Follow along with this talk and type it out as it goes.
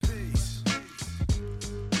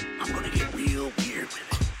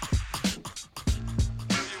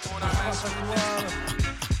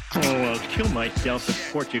Oh, I'll kill myself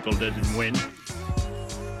if Portugal doesn't win.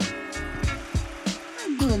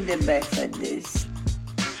 I'm doing the best at this.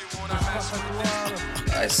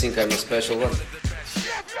 I think I'm a special one.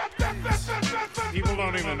 People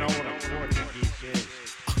don't even know what a Portuguese is.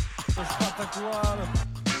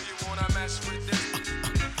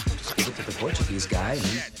 Just give it to the Portuguese guy and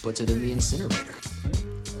he puts it in the incinerator.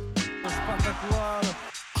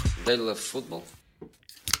 They love football.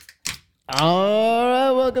 All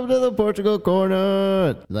right, welcome to the Portugal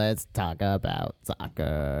Corner. Let's talk about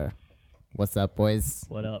soccer. What's up, boys?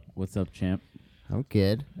 What up? What's up, champ? I'm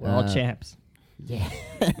good. We're all champs. Yeah.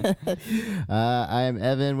 I am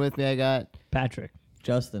Evan. With me, I got Patrick.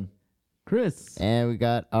 Justin. Chris. and we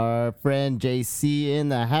got our friend JC in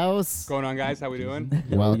the house. What's going on, guys? How we doing?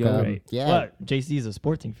 Welcome. Great. Yeah. What? JC is a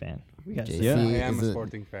Sporting fan. We got JC I is am a a-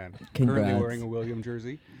 Sporting fan. Congrats. Currently wearing a William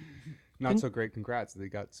jersey. Not so great. Congrats. They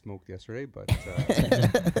got smoked yesterday, but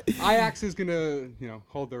Ajax is gonna,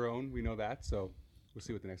 hold their own. We know that. So we'll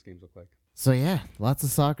see what the next games look like. So yeah, lots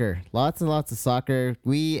of soccer. Lots and lots of soccer.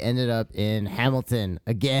 We ended up in Hamilton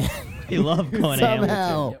again. We love going to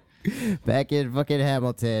Somehow. Hamilton. Back in fucking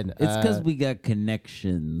Hamilton. It's because we got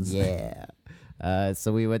connections. Yeah.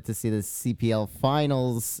 So we went to see the CPL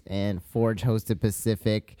finals, and Forge hosted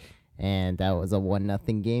Pacific, and that was a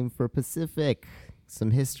 1-0 game for Pacific.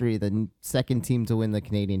 Some history, the second team to win the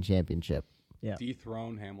Canadian Championship. Yeah.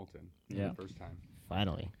 Dethrone Hamilton. Yeah. For the first time.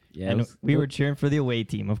 Finally. Yeah, And we were cheering for the away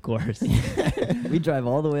team, of course. We drive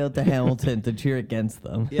all the way out to Hamilton to cheer against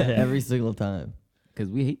them. Yeah. Every single time. because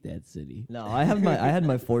we hate that city. No, I had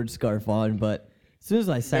my Ford scarf on, but as soon as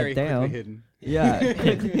I sat Very down, quickly hidden. yeah,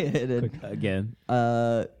 quickly hidden. Again.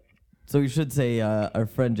 So we should say our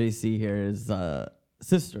friend JC here is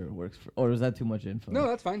sister works for, or is that too much info? No,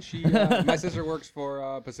 that's fine. She, my sister works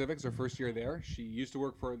for Pacific. It's her first year there. She used to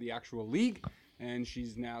work for the actual league, and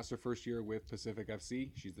it's her first year with Pacific FC.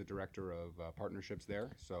 She's the director of partnerships there.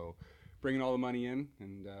 So bringing all the money in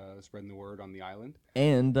and spreading the word on the island.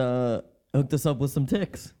 And hooked us up with some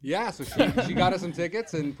ticks. Yeah, so she got us some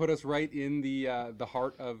tickets and put us right in the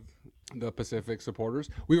heart of the Pacific supporters.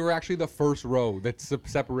 We were actually the first row that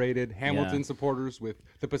separated Hamilton supporters with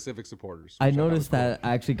the Pacific supporters. I which thought was noticed cool. that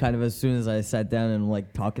actually kind of as soon as I sat down and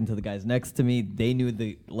like talking to the guys next to me, they knew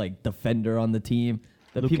the like defender on the team.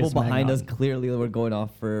 The Lucas people behind Magnon. us clearly were going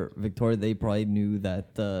off for Victoria. They probably knew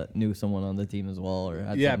that knew someone on the team as well, or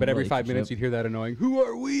had Yeah, some but every 5 minutes relationship. you'd hear that annoying, "Who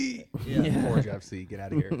are we?" Yeah. Forge FC, get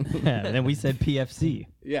out of here. Yeah, and then we said PFC.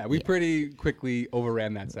 Yeah, we pretty quickly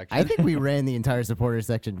overran that section. I think we ran the entire supporter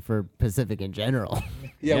section for Pacific in general.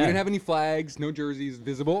 Yeah, we didn't have any flags, no jerseys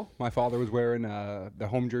visible. My father was wearing the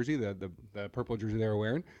home jersey, the purple jersey they were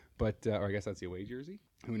wearing, but or I guess that's the away jersey.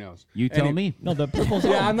 Who knows? You tell me. No, the purple's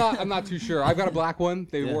Yeah, home. I'm not too sure. I've got a black one.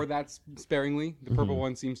 They wore that sparingly. The purple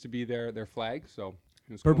one seems to be their flag. So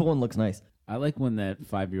it was Purple cool. one looks nice. I like when that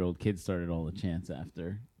 5-year-old kid started all the chants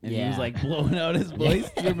after. And he Yeah. was like blowing out his voice.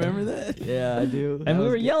 Do you remember that? Yeah, I do. And we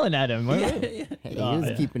were yelling at him. weren't we? Hey, he Oh, was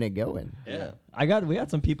yeah. keeping it going. Yeah. We got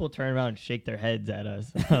some people turn around and shake their heads at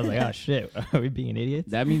us. I was like, oh shit, are we being idiots?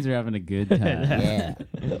 That means you're having a good time. Yeah.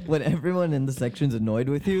 When everyone in the section's annoyed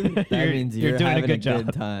with you, that means you're you're doing a having good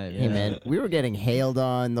job. time. Hey, man, we were getting hailed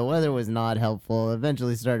on. The weather was not helpful.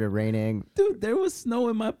 Eventually started raining. Dude, there was snow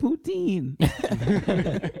in my poutine.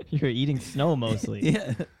 You were eating snow mostly.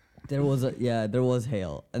 Yeah. There was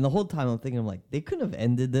hail, and the whole time I'm thinking, I'm like, they couldn't have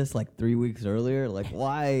ended this like 3 weeks earlier. Like,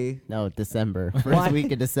 why? No, December. Why? First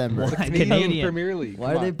week of December. The Canadian Canadian. Premier League.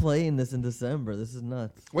 Why Come are they on. playing this in December? This is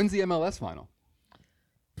nuts. When's the MLS final?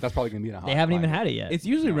 That's probably gonna be in a hot They haven't even climate. had it yet. It's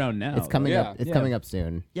usually around now. It's coming Yeah. up. It's Yeah. coming up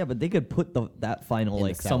soon. Yeah, but they could put that final In the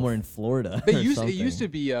like somewhere south. in Florida. It or used something. to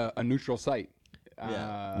be a neutral site.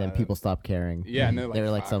 Yeah. Then people stopped caring. Yeah, and they're like, they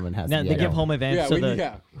were like, fuck. someone has Now, to be they at give home. home advance Yeah,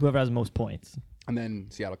 to whoever has most points. And then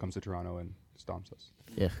Seattle comes to Toronto and stomps us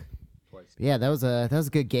Yeah. twice. Yeah, that was a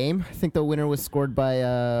good game. I think the winner was scored by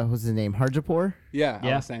what's his name, Harjapur. Yeah,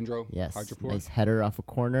 Yeah. Alessandro. Yes, Harjapur. nice header off a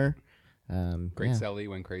corner. Great yeah. Selly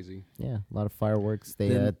went crazy. Yeah, a lot of fireworks. They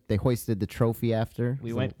Then- they hoisted the trophy after.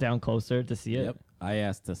 We so- went down closer to see it. Yep. I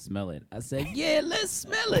asked to smell it. I said, yeah, let's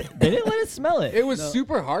smell it. They didn't let us smell it. It was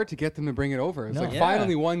super hard to get them to bring it over. It's No. like Yeah.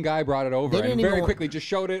 finally one guy brought it over They and didn't very even- quickly just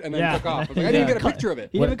showed it and then Yeah. took off. I was like, I didn't Yeah. get a picture of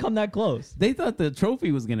it. He didn't even come that close. They thought the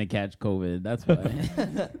trophy was going to catch COVID. That's why.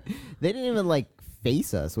 They didn't even like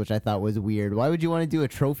face us, which I thought was weird. Why would you want to do a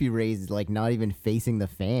trophy raise like not even facing the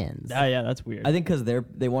fans? Oh yeah, that's weird. I think because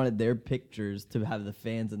they wanted their pictures to have the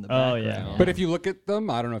fans in the Oh, yeah. background. But if you look at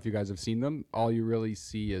them, I don't know if you guys have seen them. All you really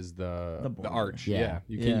see is the border. arch. Yeah.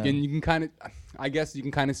 Yeah, you can kind of, I guess you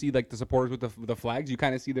can kind of see like the supporters with the flags. You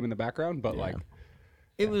kind of see them in the background, but like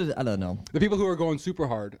It was, I don't know. The people who are going super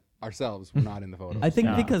hard ourselves were not in the photos. I think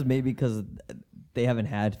because they haven't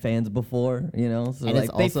had fans before, so And like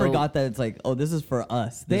it's they also- forgot that it's like, oh, this is for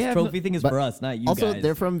us. This trophy thing is but for us, not you Also, guys.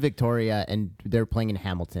 they're from Victoria and they're playing in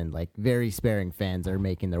Hamilton. Like, very sparing fans are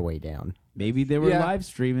making their way down. Maybe they were Yeah. live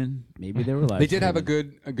streaming. Maybe they were live. They did have a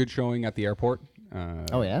streaming. good showing at the airport.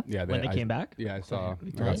 Oh, yeah? Yeah. When they came back? Yeah, I saw. I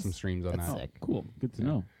got Nice. some streams on That's that. sick. Cool. Good to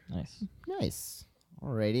know. Nice. Nice.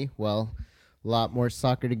 Alrighty. Well, a lot more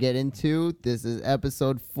soccer to get into. This is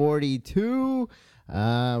episode 42.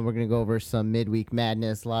 We're going to go over some midweek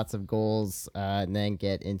madness, lots of goals, and then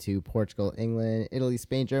get into Portugal, England, Italy,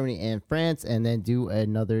 Spain, Germany, and France, and then do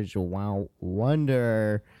another João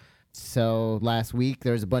Wonder. So last week,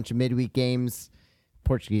 there was a bunch of midweek games.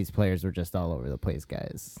 Portuguese players were just all over the place,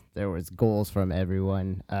 guys. There was goals from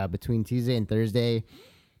everyone. Between Tuesday and Thursday,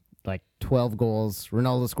 like 12 goals.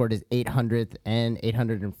 Ronaldo scored his 800th and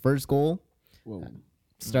 801st goal. Whoa.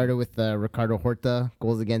 Started with Ricardo Horta,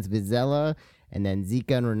 goals against Vizela, and then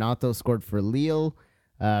Zika and Renato scored for Lille.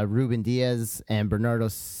 Ruben Diaz and Bernardo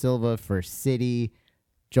Silva for City.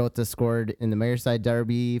 Jota scored in the Merseyside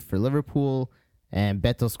derby for Liverpool, and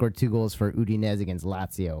Beto scored 2 goals for Udinese against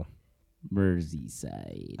Lazio.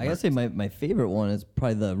 Merseyside. I gotta say, my favorite one is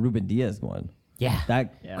probably the Ruben Diaz one. Yeah,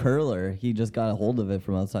 That curler, he just got a hold of it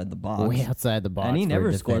from outside the box. way outside the box. and he for a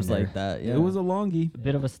never scores defender. like that. Yeah. It was a longie. A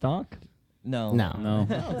bit of a stonk. no. No,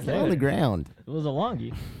 it's on the ground. It was a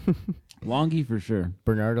longie. Longie for sure.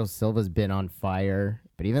 Bernardo Silva's been on fire,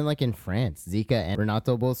 but even like in France, Zika and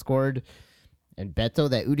Renato both scored. And Beto,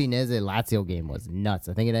 that Udinese Lazio game was nuts.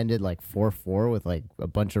 I think it ended like 4-4 with like a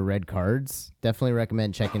bunch of red cards. Definitely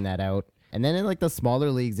recommend checking that out. And then in like the smaller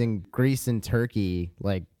leagues in Greece and Turkey,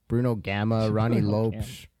 like Bruno Gamma, Ronnie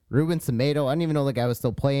Lopes, Ruben Semedo. I didn't even know the guy was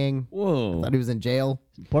still playing. Whoa. Thought he was in jail.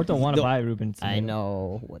 Porto want to buy Ruben. I Semedo.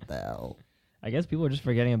 know. What the hell? I guess people are just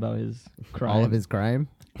forgetting about his crime. All of his crime?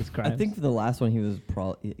 his crimes. I think for the last one, he was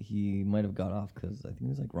he might have got off because I think he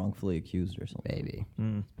was like wrongfully accused or something. Maybe.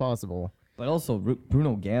 It's possible. But also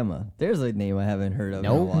Bruno Gamma. There's a name I haven't heard of in a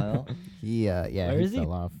Nope. while. He, Where he is he?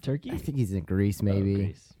 fell off. Turkey? I think he's in Greece, maybe.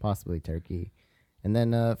 Greece. Possibly Turkey. And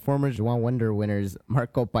then former João Wonder winners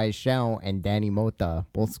Marco Paixão and Danny Mota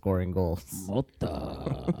both scoring goals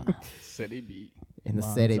Mota. City B. in the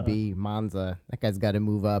Monza. Serie B. Monza. That guy's got to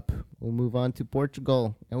move up. We'll move on to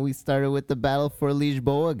Portugal. And we started with the battle for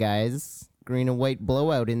Lisboa, guys. Green and white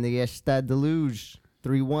blowout in the Estade de Luz.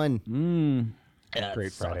 3-1.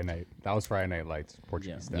 Great Friday night. That was Friday Night Lights.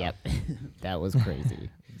 Portuguese style. Yep. That was crazy.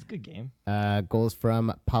 It's a good game. Goals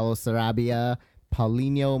from Paulo Sarabia,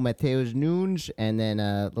 Paulinho Mateus Nunes, and then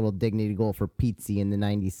a little dignity goal for Pizzi in the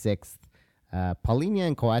 96th. Paulinho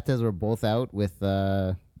and Coates were both out with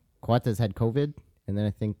Coates had COVID, and then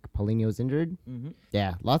I think Paulinho's injured.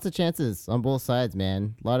 Yeah, lots of chances on both sides,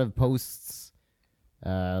 man. A lot of posts,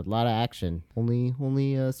 a lot of action.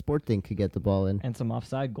 Only Sporting could get the ball in. And some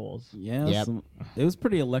offside goals. Yeah. Yep. It was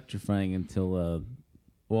pretty electrifying until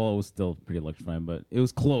well, it was still pretty electrifying, but it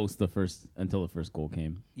was close until the first goal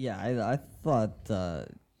came. Yeah, I thought.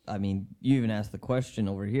 I mean, you even asked the question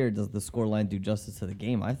over here. Does the scoreline do justice to the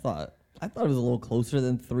game? I thought it was a little closer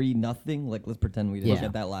than 3-0. Like, let's pretend we didn't Yeah.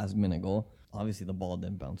 get that last minute goal. Obviously, the ball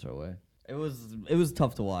didn't bounce our way. It was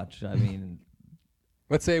tough to watch. I mean,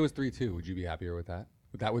 Let's say it was 3-2. Would you be happier with that?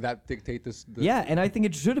 Would that dictate this? yeah, and I think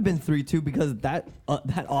it should have been 3-2 because that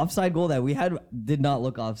offside goal that we had did not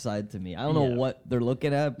look offside to me. I don't know Yeah. what they're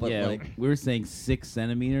looking at, but yeah, like. we were saying 6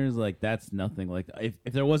 centimeters. Like, that's nothing. Like, if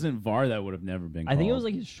there wasn't VAR, that would have never been I think it called. was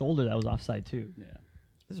like his shoulder that was offside too. Yeah.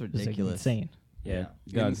 It's It's like ridiculous. insane. Yeah.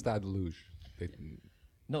 in God. the Stade de Luge.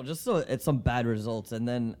 No, just so it's some bad results, and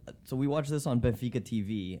then so we watched this on Benfica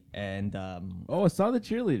TV, and Oh, I saw the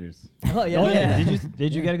cheerleaders. oh Oh yeah.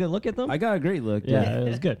 Did you get a good look at them? I got a great look. yeah, it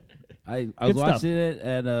was good. I was Good stuff. watching it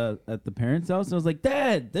at the parents' house, and I was like,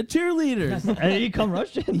 Dad, the cheerleaders. And he come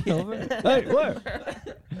rushing over. Hey, where?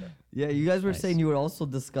 yeah, you guys were saying you were also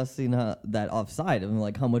discussing that offside and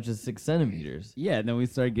like how much is 6 centimeters. Yeah, and then we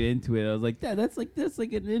started getting into it. I was like, Dad, that's like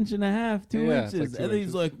 1.5 inches, 2 Yeah, it's inches. like 2 and then he's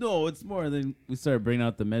inches. like, no, it's more. And then we started bringing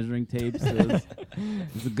out the measuring tapes. It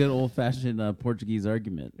was a good old-fashioned Portuguese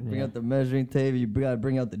argument. Bring out the measuring tape. You gotta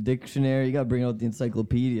bring out the dictionary. You gotta bring out the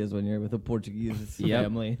encyclopedias when you're with a Portuguese Yep.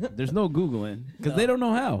 family. There's no Googling because they don't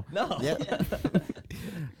know how. No.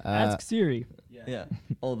 Ask Siri. Yeah.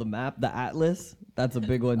 Oh, the map, the atlas. That's a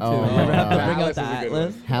big one too. Oh, you ever have to yeah. bring out Atlas the is a good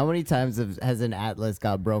atlas? one. How many times has an atlas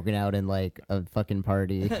got broken out in like a fucking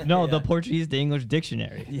party? No, the Portuguese to English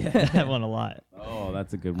dictionary. Yeah, that one a lot. Oh,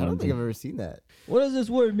 that's a good I one. don't think I've ever seen that. What does this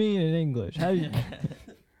word mean in English? How do you?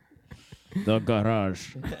 The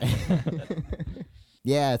garage.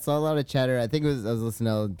 Yeah, I saw a lot of chatter. I think I was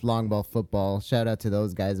listening to Long Ball Football. Shout out to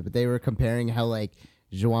those guys. But they were comparing how like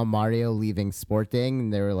João Mario leaving Sporting,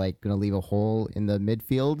 and they were like going to leave a hole in the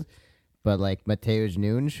midfield. But like Mateus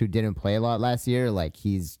Nunes, who didn't play a lot last year, like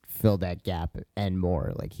he's filled that gap and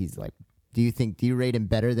more. Like he's like, do you rate him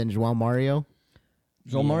better than João Mario?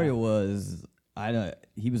 João Mario was,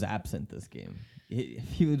 he was absent this game.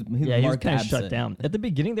 He was kind of shut down. At the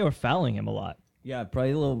beginning, they were fouling him a lot. Yeah,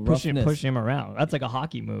 probably a little Pushing roughness. him around. That's like a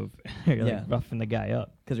hockey move. You're like roughing the guy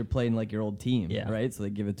up. Because you're playing like your old team, right? So they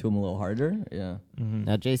give it to him a little harder. Yeah. Mm-hmm.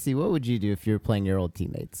 Now, JC, what would you do if you were playing your old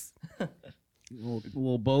teammates?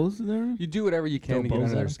 little bows there. You do whatever you can to get bows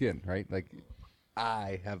under at their him. skin, right? Like,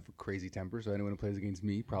 I have crazy temper, so anyone who plays against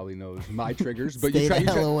me probably knows my triggers. But Stay the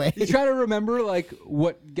hell away. you try to remember like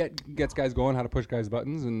what gets guys going, how to push guys'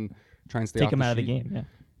 buttons, and try and stay Take off him the out of the sheet. game. Yeah.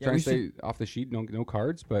 Try and stay off the sheet, no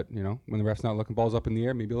cards, but when the ref's not looking, balls up in the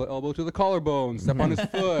air, maybe a little elbow to the collarbone, step on his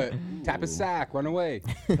foot, tap his sack, run away.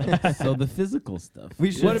 So the physical stuff.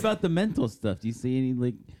 We should- What about the mental stuff? Do you see any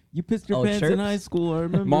like you pissed your pants in chirps? high school? I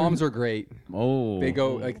remember. Moms are great. Oh. They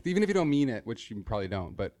go like even if you don't mean it, which you probably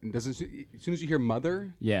don't, but as soon as you hear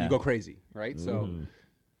mother, Yeah. you go crazy, right? So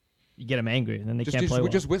You get them angry, and then they can't play just,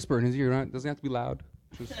 well. just whisper in his ear. Doesn't have to be loud.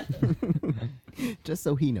 Just, Just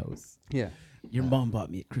so he knows. yeah. Your mom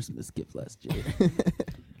bought me a Christmas gift last year.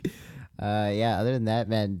 Yeah, other than that,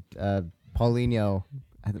 man, Paulinho,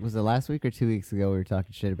 was it last week or 2 weeks ago we were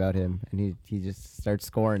talking shit about him, and he just starts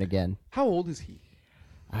scoring again. How old is he?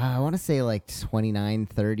 I want to say like 29,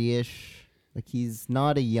 30-ish. Like he's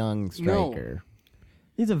not a young striker.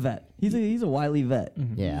 He's a vet. He's a wily vet.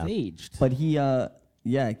 Yeah. He's aged. But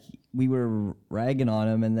we were ragging on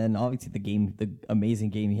him, and then obviously the amazing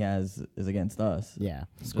game he has is against us. Yeah.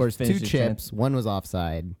 Just Scores 2 finished his chips. chance. One was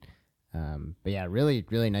offside. But yeah, really,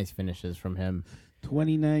 really nice finishes from him.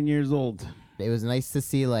 29 years old. It was nice to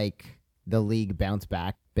see like the league bounce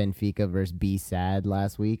back. Benfica versus B Sad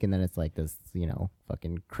last week, and then it's like this,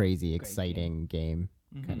 fucking crazy exciting game.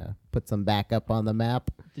 Kind of puts them back up on the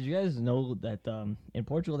map. Did you guys know that in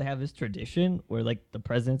Portugal they have this tradition where like the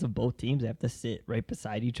presidents of both teams have to sit right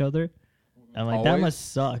beside each other? And like that Always?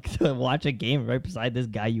 must suck to watch a game right beside this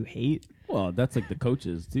guy you hate. Well, that's like the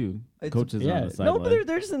coaches too. It's- Coaches are on the No, sideline. but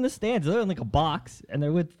they're just in the stands. They're in like a box, and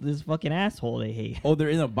they're with this fucking asshole they hate. Oh, they're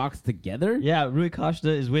in a box together? Yeah, Rui Costa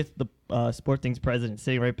is with the Sporting's president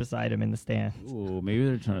sitting right beside him in the stands. Ooh, maybe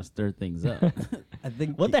they're trying to stir things up. I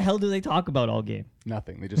think What the hell do they talk about all game?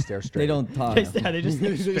 Nothing. They just stare straight. they don't talk. They just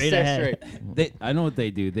They straight just stare ahead. straight. I know what they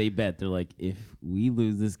do. They bet. They're like, if we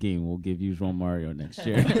lose this game, we'll give you João Mario next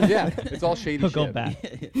year. Yeah, it's all shady He'll shit. go back.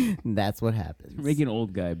 That's what happens. We're making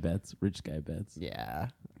old guy bets, rich guy bets. Yeah.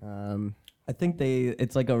 I think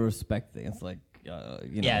it's like a respect thing. It's like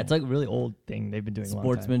Yeah, it's like a really old thing they've been doing a long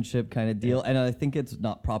time. sportsmanship kind of deal, and I think it's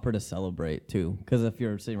not proper to celebrate too, because if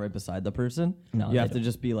you're sitting right beside the person, No, you they have to don't.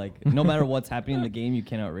 just be like, no matter what's happening in the game, you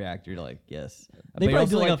cannot react. You're like, yes. They But you're probably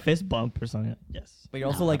do also like a fist bump or something. Yes. but you're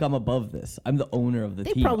also like, I'm above this. I'm the owner of the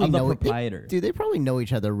They team. probably I'm the know proprietor. Dude, they probably know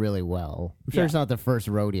each other really well. I'm sure Yeah. it's not the first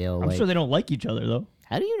rodeo. I'm like, sure they don't like each other though.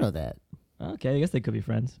 How do you know that? Okay, I guess they could be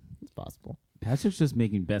friends. It's possible. Patrick's just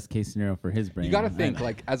making best case scenario for his brain. You got to think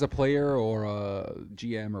like as a player or a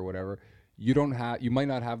GM or whatever, you might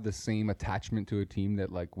not have the same attachment to a team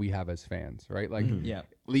that like we have as fans, right? Like Yeah.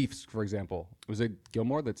 Leafs, for example. Was it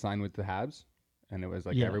Gilmore that signed with the Habs? And it was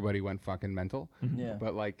like Yeah. everybody went fucking mental. Yeah.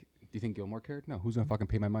 But like, do you think Gilmore cared? No. Who's gonna fucking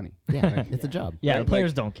pay my money? Yeah, it's a job. Yeah, Right, the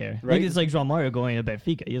players like- don't care. right? Like it's like João Mario going to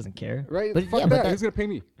Benfica. He doesn't care. Right? But Fuck yeah, but that. that- Who's gonna pay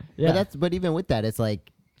me? Yeah. But even with that, it's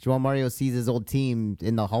like João Mario sees his old team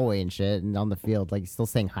in the hallway and shit, and on the field, like he's still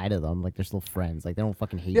saying hi to them, like they're still friends, like they don't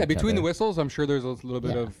fucking hate. Yeah, each between the other. whistles, I'm sure there's a little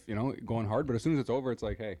bit Yeah. of going hard. But as soon as it's over, it's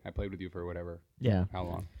like, hey, I played with you for whatever. Yeah. How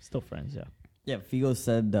long? Still friends. Yeah. Yeah, Figo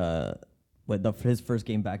said his first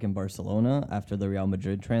game back in Barcelona after the Real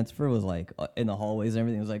Madrid transfer was like in the hallways and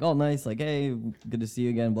everything. It was like, oh, nice, like, hey, good to see you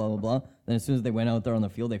again, blah, blah, blah. Then as soon as they went out there on the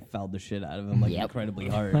field, they fouled the shit out of him like Yep. incredibly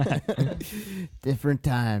hard. Different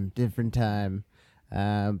time.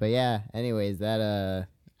 But yeah, anyways, that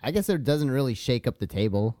I guess it doesn't really shake up the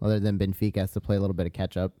table, other than Benfica has to play a little bit of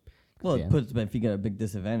catch up. Well, Yeah. it puts Benfica at a big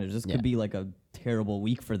disadvantage. This Yeah. could be like a terrible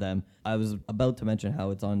week for them. I was about to mention how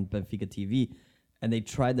it's on Benfica TV, and they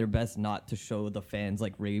tried their best not to show the fans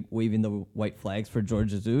like waving the white flags for George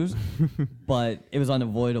Jesus, but it was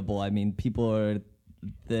unavoidable. I mean,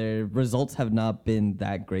 their results have not been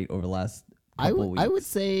that great over the last couple weeks. I would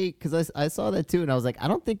say, because I saw that too, and I was like, I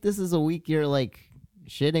don't think this is a week you're like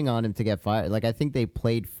shitting on him to get fired. Like, I think they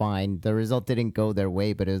played fine. The result didn't go their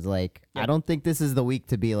way, but it was like, I don't think this is the week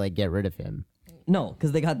to be like, get rid of him. No,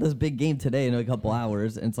 because they got this big game today in a couple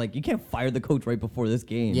hours, and it's like you can't fire the coach right before this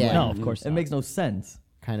game. Yeah. Like, No, of course it not. makes no sense.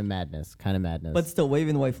 Kind of madness. Kind of madness. But still,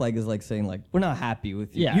 waving the white flag is like saying like we're not happy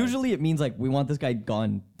with you. Yeah. Usually, it means like we want this guy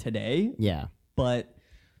gone today. yeah. But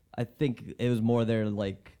I think it was more their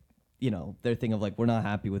like, their thing of like we're not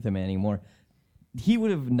happy with him anymore. He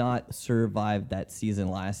would have not survived that season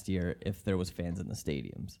last year if there was fans in the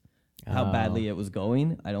stadiums. How badly it was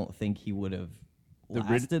going, I don't think he would have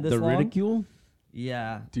lasted this the long. ridicule?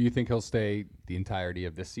 Yeah. Do you think he'll stay the entirety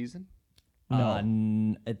of this season?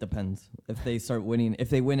 No, it depends. If they start winning, if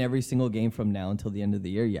they win every single game from now until the end of the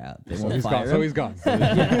year, yeah, they So won't he's fire gone. So him.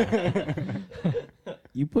 he's gone.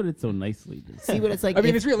 You put it so nicely. Just See what it's like. I mean,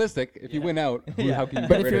 if- it's realistic. If you win out, how can you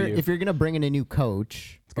but get rid of you? if you're gonna bring in a new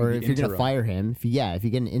coach, gonna or be if you're gonna interim. fire him, if you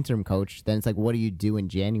get an interim coach, then it's like, what do you do in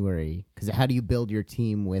January? Because how do you build your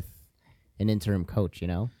team with an interim coach?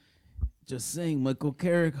 just saying, Michael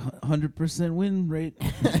Carrick, 100% win rate.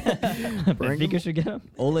 Benfica should get him.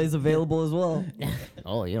 Ole's available as well.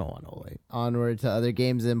 Oh, you don't want Ole. Onward to other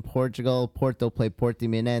games in Portugal. Porto play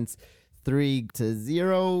Portimonense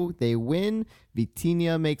 3-0. They win.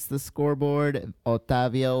 Vitinha makes the scoreboard.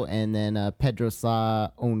 Otavio and then Pedro Sa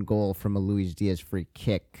own goal from a Luis Diaz free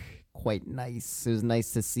kick. Quite nice. It was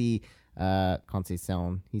nice to see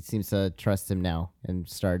Conceição. He seems to trust him now and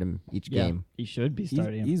start him each game. He should be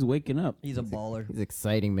starting him. He's waking up. He's a baller. He's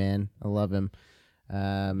exciting, man. I love him.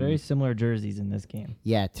 Very similar jerseys in this game.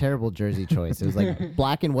 Yeah, terrible jersey choice. It was like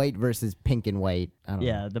black and white versus pink and white. I don't know.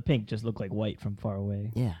 Yeah, the pink just looked like white from far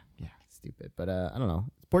away. Yeah, stupid. But I don't know.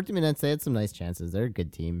 Portimonense had some nice chances. They're a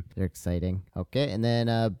good team. They're exciting. Okay, and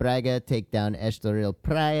then Braga take down Estoril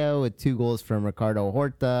Praia with 2 goals from Ricardo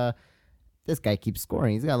Horta. This guy keeps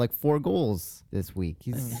scoring. He's got like 4 goals this week.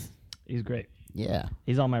 He's great. Yeah.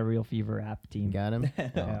 He's on my Real Fever app team. Got him?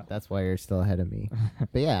 Oh, that's why you're still ahead of me.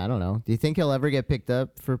 But yeah, I don't know. Do you think he'll ever get picked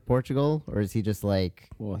up for Portugal? Or is he just like,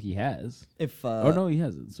 Well, he has. If Oh, no, he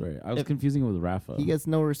hasn't. Sorry. I was confusing him with Rafa. he gets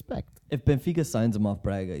no respect? if Benfica signs him off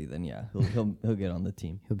Braga, then yeah, he'll get on the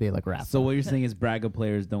team. He'll be like Rafa. So what you're saying is Braga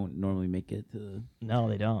players don't normally make it to... No,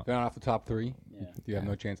 they don't. They're not off the top 3. You have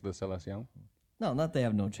no chance of the Selección. No, not they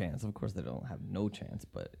have no chance. Of course, they don't have no chance.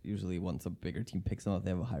 But usually, once a bigger team picks them up, they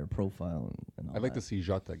have a higher profile. And all I'd like that. to see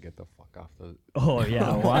Jota get the fuck off the. Oh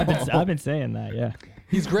yeah, well, I've been saying that. Yeah,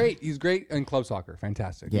 He's great. He's great in club soccer.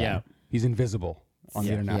 Fantastic. Yeah. He's invisible on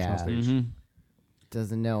the international Yeah. stage. Mm-hmm.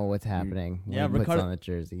 Doesn't know what's happening when Yeah, he puts Ricardo- on the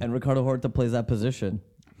jersey. And Ricardo Horta plays that position,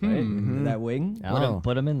 right? That wing. Oh.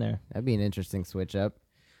 put him in there. That'd be an interesting switch up.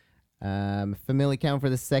 Familicão for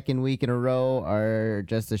the second week in a row are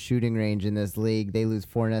just a shooting range in this league. They lose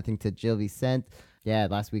 4-0 to Gil Vicente. Yeah,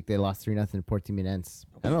 last week they lost 3-0 to Portimonense.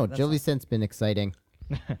 I don't know. Gil Vicente's been exciting.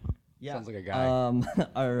 Yeah. Sounds like a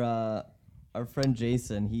guy. Our friend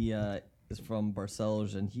Jason, he is from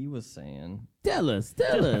Barcelos, and he was saying Tell us.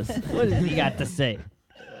 What does he got to say?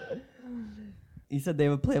 he said they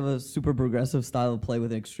would play a super progressive style of play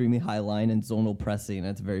with an extremely high line and zonal pressing, and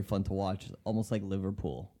it's very fun to watch, almost like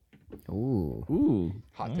Liverpool. Ooh. Ooh.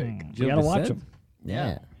 Hot take. You gotta watch him.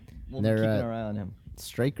 Yeah. We'll be They're, keeping our eye on him.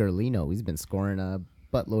 Striker Lino, he's been scoring a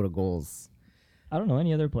buttload of goals. I don't know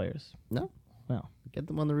any other players. No? No, Get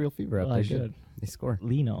them on the Real Fever app. Well, I They're good. should. They score.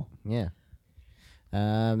 Lino. Yeah.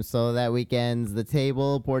 So that weekend's the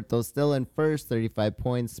table. Porto's still in first, 35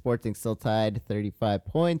 points. Sporting still tied, 35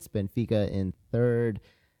 points. Benfica in third.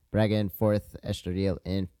 Braga in fourth. Estoril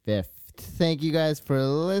in fifth. Thank you guys for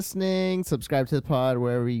listening. Subscribe to the pod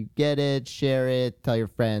wherever you get it. Share it. Tell your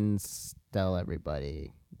friends. Tell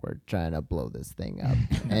everybody. We're trying to blow this thing up.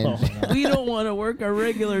 And We don't want to work our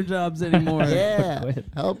regular jobs anymore. yeah,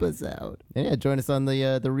 help us out. And yeah, join us on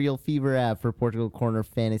the Real Fever app for Portugal Corner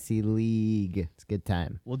Fantasy League. It's a good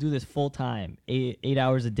time. We'll do this full time, 8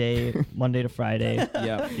 hours a day, Monday to Friday.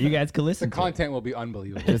 Yeah. You guys can The listen. to it. content will be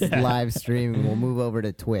unbelievable. Just live streaming. We'll move over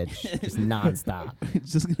to Twitch. Just nonstop.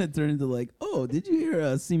 It's just going to turn into like, oh, did you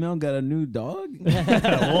hear Simon got a new dog?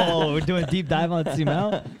 Whoa, we're doing a deep dive on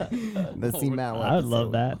Simão. The Simão I would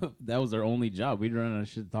love that. That was our only job. We'd run out of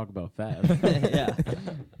shit to talk about fast. Yeah.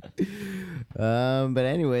 But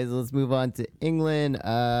anyways, let's move on to England.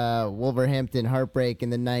 Wolverhampton heartbreak in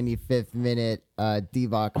the 95th minute.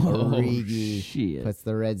 Divock Origi shit. puts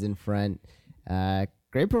the Reds in front.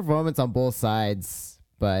 Great performance on both sides,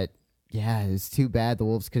 but yeah, it was too bad the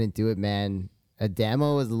Wolves couldn't do it, man.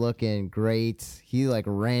 Adamo was looking great. He like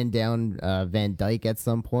ran down Van Dijk at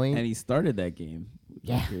some point. And he started that game. Which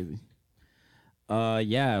Yeah. is crazy.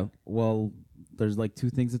 Yeah. Well, there's like 2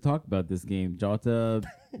 things to talk about this game. Jota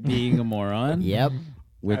being a moron. Yep.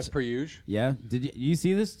 which As per usual. yeah, did you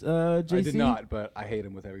see this? JC? I did not, but I hate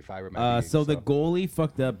him with every fiber of my being, So the goalie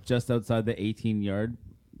fucked up just outside the 18-yard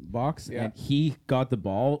box, Yeah. and he got the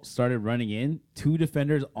ball, started running in. 2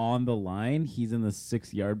 defenders on the line. He's in the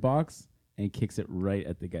 6-yard box, and he kicks it right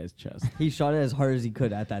at the guy's chest. He shot it as hard as he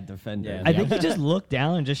could at that defender. Yeah. I think he just looked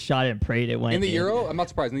down and just shot it and prayed it went In the Euro, I'm not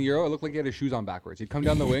surprised. In the Euro, it looked like he had his shoes on backwards. He'd come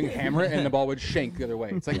down the wing, hammer it, and the ball would shank the other way.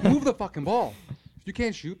 It's like, move the fucking ball. If you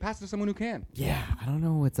can't shoot, pass it to someone who can. Yeah, I don't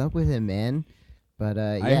know what's up with him, man. But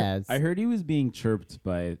yeah, I heard he was being chirped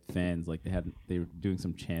by fans, like they were doing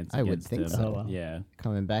some chants I would against think him. so. Oh, wow. Yeah.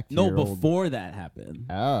 coming back to No, your old- before that happened.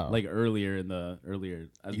 Oh, Like earlier as the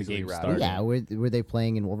Easily game routed. started. yeah. Were they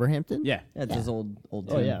playing in Wolverhampton? Yeah. Yeah, it's his old Oh,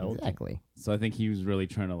 team. yeah. old- exactly. So I think he was really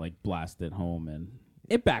trying to like blast it home, and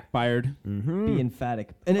it backfired. Be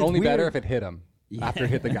emphatic. And it's Only weird. better if it hit him after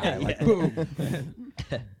it hit the guy. Like, boom.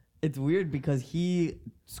 It's weird because he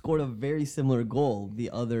scored a very similar goal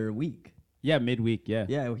the other week. Yeah, midweek. Yeah.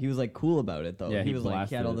 Yeah, he was like cool about it though. Yeah, he he was like,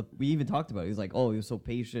 he had all the. blasted We even talked about it. He was like, oh, he was so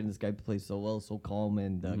patient. This guy plays so well, so calm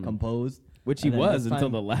and composed. Which he And then was this until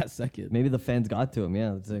time, the last second. Maybe the fans got to him.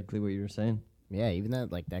 Yeah, that's exactly what you were saying. Yeah, even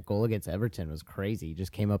that goal against Everton was crazy. He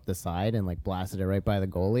just came up the side and like blasted it right by the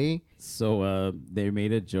goalie. So they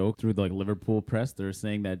made a joke through the Liverpool press. They're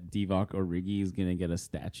saying that Divock Origi is gonna get a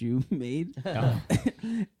statue made,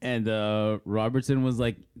 and Robertson was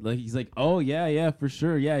he's like, oh yeah, for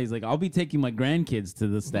sure, yeah. He's like, I'll be taking my grandkids to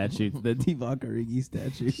the statue, to the Divock Origi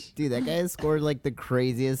statue. Dude, that guy has scored like the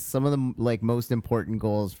craziest, some of the like most important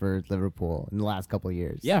goals for Liverpool in the last couple of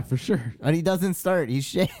years. Yeah, for sure. And he doesn't start. He's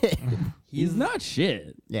shit. He's not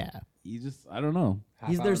shit. Yeah. He just, I don't know.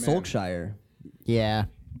 He's their Half-hour man. Solskjaer. Yeah.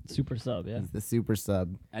 Super sub, yeah. He's the super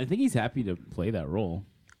sub. I think he's happy to play that role.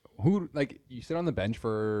 Who, like, you sit on the bench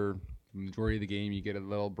for the majority of the game, you get a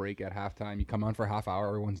little break at halftime, you come on for a half hour,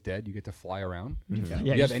 everyone's dead, you get to fly around. Yeah,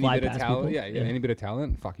 You have just any fly bit of past talent, people. yeah, any bit of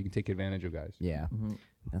talent, fuck, you can take advantage of guys. Yeah.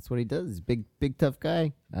 That's what he does. He's big, tough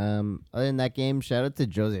guy. Other than that game, shout out to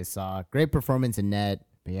Jose Sa. Great performance in net.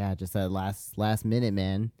 But yeah, just that last minute,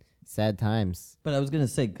 man. Sad times. But I was gonna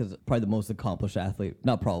say because probably the most accomplished athlete,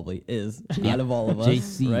 not probably, is out of all of us.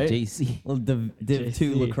 JC, right? JC. Little Div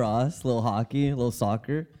 2 JC. lacrosse, little hockey, little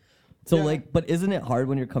soccer. So Yeah. but isn't it hard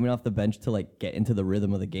when you're coming off the bench to like get into the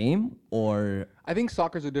rhythm of the game? Or I think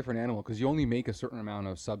soccer's a different animal because you only make a certain amount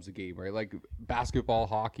of subs a game, right? Like basketball,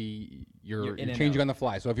 hockey, you're in and changing out. on the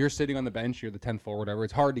fly. So if you're sitting on the bench, you're the 10th forward, whatever,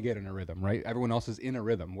 it's hard to get in a rhythm, right? Everyone else is in a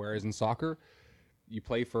rhythm. Whereas in soccer, you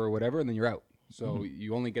play for whatever and then you're out. So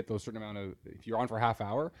you only get those certain amount of, if you're on for a half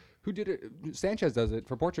hour, who did it? Sanchez does it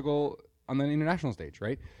for Portugal on the international stage,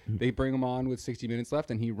 right? They bring him on with 60 minutes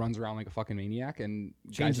left and he runs around like a fucking maniac and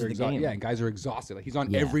Changes guys are the exhausted. game. Yeah, and guys are exhausted. Like he's on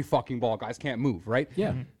Yeah. every fucking ball. Guys can't move, right?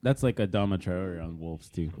 Yeah, that's like a Dama Traore on Wolves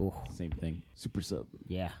too. Same thing. Super sub.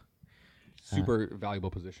 Yeah. Super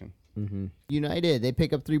valuable position. United, they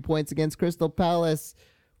pick up 3 points against Crystal Palace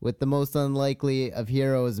with the most unlikely of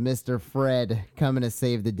heroes, Mr. Fred, coming to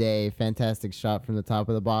save the day. Fantastic shot from the top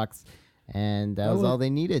of the box. And that was all they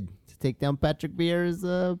needed to take down Patrick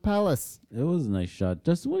Vieira's Palace. It was a nice shot.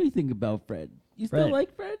 Justin, what do you think about Fred? You still Fred.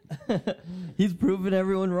 like Fred? he's proven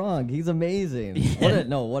everyone wrong. He's amazing.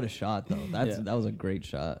 What a shot though. That was a great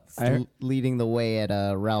shot. Leading the way at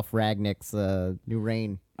Ralph Ragnick's new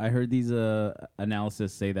reign. I heard these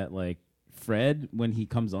analysis say that like Fred, when he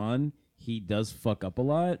comes on, he does fuck up a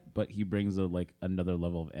lot, but he brings another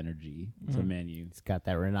level of energy to Man U. He's got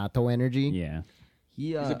that Renato energy. Yeah.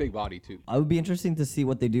 He's a big body too. I would be interesting to see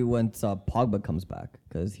what they do once Pogba comes back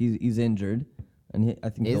because he's injured, and I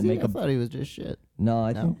think Is he'll he? make I thought he was just shit. No,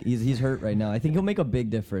 I think he's hurt right now. I think he'll make a big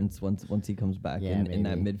difference once he comes back Yeah, in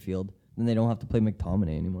that maybe. midfield. Then they don't have to play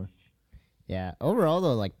McTominay anymore. Yeah. Overall,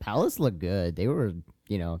 though, like Palace looked good. They were,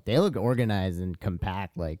 they look organized and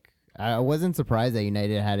compact. Like I wasn't surprised that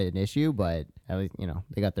United had an issue, but at least,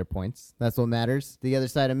 they got their points. That's what matters. The other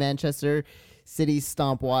side of Manchester City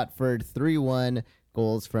stomp Watford 3-1.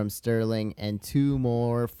 Goals from Sterling and 2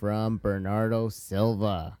 more from Bernardo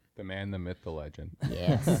Silva. The man, the myth, the legend.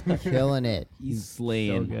 Yes, killing it. He's So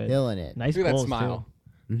slaying. good. Killing it. Nice Look at that goals, smile.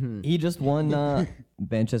 too. He just won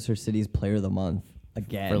Manchester City's Player of the Month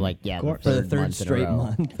again For course. for the third third month in a straight row.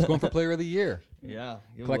 month. He's going for player of the year. Yeah,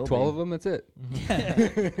 Collect 12 of them, that's it.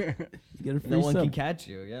 Get a free No one sub. can catch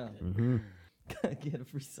you. Yeah, get a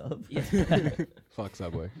free sub. Fuck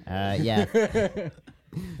Subway. Yeah.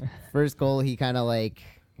 First goal, he kind of I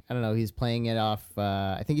don't know, he's playing it off.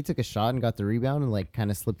 I think he took a shot and got the rebound and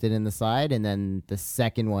kind of slipped it in the side. And then the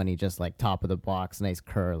second one, he just top of the box, nice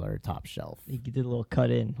curler, top shelf. He did a little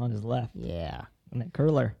cut in on his left. Yeah. And then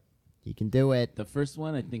curler. He can do it. The first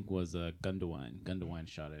one I think was Gundogan. Gundogan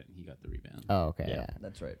shot it. He got the rebound. Oh, okay. Yeah. Yeah.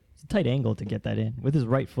 That's right. It's a tight angle to get that in with his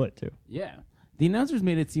right foot too. Yeah. The announcers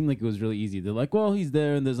made it seem like it was really easy. They're like, well, he's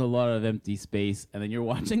there and there's a lot of empty space. And then you're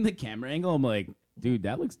watching the camera angle. I'm like, dude,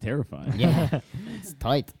 that looks terrifying. Yeah. It's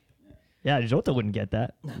tight. Yeah, Jota wouldn't get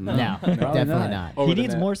that. No, definitely not. Over He the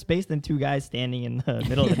needs net. more space than two guys standing in the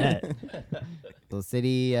middle of the net. So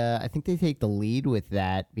City, I think they take the lead with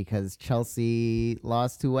that because Chelsea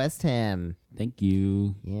lost to West Ham. Thank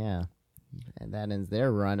you. Yeah. And that ends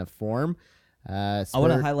their run of form. I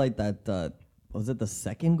want to highlight that. Was it the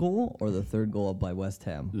second goal or the third goal by West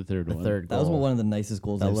Ham? The third one. third That was goal. one of the nicest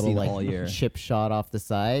goals That I've little seen like all year. chip shot off the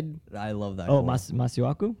side. I love that. Oh, goal.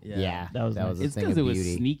 Masuaku? Yeah, that was nice. a It's thing because of it was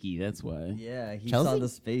beauty. sneaky. That's why. Yeah, he Chelsea? saw the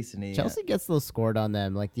space and he. Chelsea gets those scored on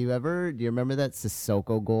them. Like, do you remember that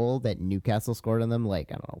Sissoko goal that Newcastle scored on them? Like,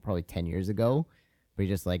 I don't know, probably 10 years ago. Where he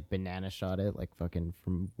just like banana shot it, like fucking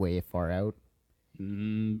from way far out.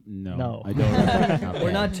 No. No. I don't remember. Okay.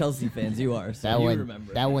 We're not Chelsea fans. You are. So That you one,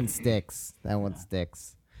 remember. that one sticks. That one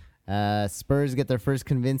sticks. Spurs get their first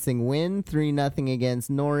convincing win, 3-0 against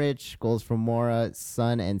Norwich. Goals from Mora,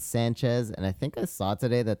 Son, and Sanchez. And I think I saw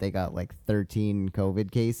today that they got like 13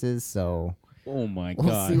 COVID cases. So Oh my we'll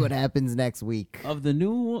god. see what happens next week. Of the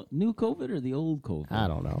new COVID or the old COVID? I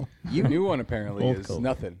don't know. The new one apparently Old is COVID.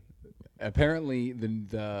 nothing. Apparently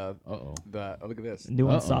the Uh-oh. oh, look at this. New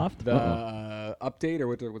one Uh-oh. soft? The update or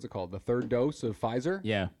what's it called? The third dose of Pfizer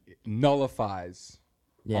Yeah. nullifies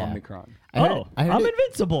Yeah. Omicron. I heard I'm it-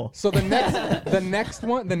 invincible. So the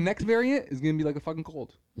next variant is gonna be like a fucking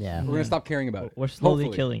cold. Yeah. We're gonna stop caring about it. We're slowly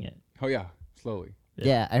Hopefully. killing it. Oh yeah, slowly.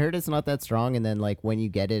 Yeah, I heard it's not that strong, and then like when you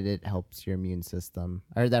get it, it helps your immune system.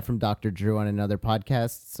 I heard that from Dr. Drew on another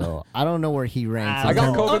podcast, so I don't know where he ranks. I I got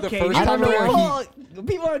in- COVID the Okay, first I don't time know around. where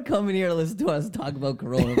people aren't coming here to listen to us talk about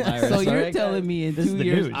coronavirus. So all you're right, telling guys? me in This is 2 the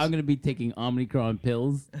years news. I'm gonna be taking Omicron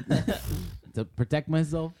pills to protect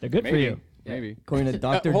myself? They're good for Maybe. you. Maybe. According to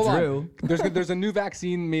Dr. Hold Drew. on. There's a new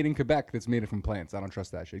vaccine made in Quebec that's made it from plants. I don't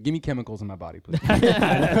trust that shit. Give me chemicals in my body, please.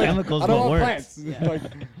 Chemicals I don't what want works. plants.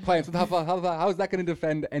 Like, plants. How is that going to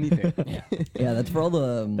defend anything? Yeah, that's for all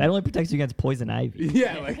the. That only protects you against poison ivy.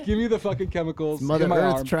 Yeah, like give me the fucking chemicals. Mother in my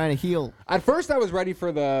Earth's arm. trying to heal. At first, I was ready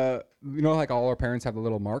for like all our parents have the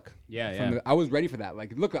little mark. Yeah, from yeah. I was ready for that.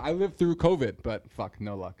 Like, look, I lived through COVID, but fuck,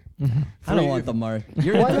 no luck. I don't want the mark.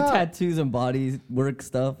 You're Why into not? tattoos and body work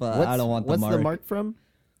stuff. I don't want the what's mark. the mark from?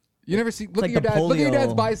 You never see. Look like at your the dad. Look at your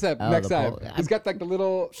dad's polio. bicep Oh, next the time. polio. He's got like the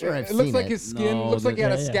little. Sure, I've it looks seen like it. his skin No, looks like he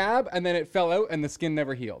had a yeah. scab, and then it fell out, and the skin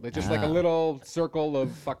never healed. It's just like a little circle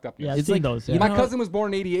of fucked upness. Yeah, I've It's seen like- those. you Yeah. My know- cousin was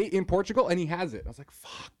born in '88 in Portugal, and he has it. I was like,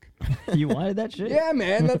 fuck. You wanted that shit? Yeah,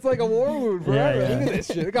 man, that's like a war wound forever. Yeah, yeah. Look at this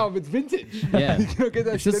shit. Look how it's vintage. Yeah. You don't get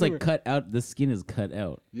that It's shit just like anywhere. cut out. The skin is cut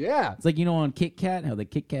out. Yeah. It's like, you know, on Kit Kat, how the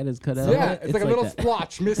Kit Kat is cut out. Yeah, it's like a little that.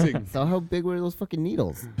 splotch missing. So how big were those fucking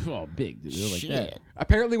needles? Oh, big, dude. They're like Shit. that.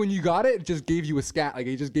 Apparently, when you got it, it just gave you a scat. Like,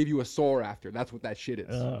 it just gave you a sore after. That's what that shit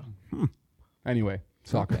is. Anyway,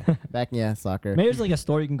 soccer. Soccer. Maybe there's like a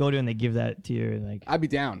store you can go to and they give that to you. Like, I'd be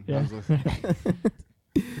down. Yeah. I was listening.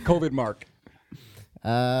 COVID mark.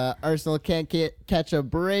 Arsenal can't catch a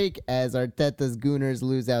break as Arteta's Gooners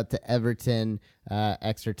lose out to Everton.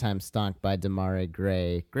 Extra time stonked by Demarai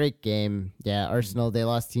Gray. Great game. Yeah, Arsenal, they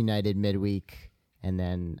lost to United midweek. And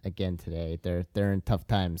then again today, they're in tough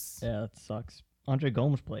times. yeah, that sucks. Andre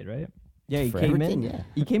Gomes played, right? Yeah, he For came Everton, in. yeah.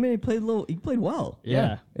 He came in. He played low. He played well.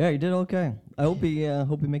 Yeah. Yeah, he did okay. I hope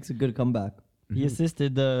he makes a good comeback. He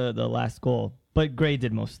assisted the last goal, but Gray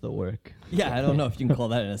did most of the work. Yeah, I don't know if you can call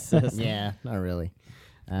that an assist. Yeah, not really.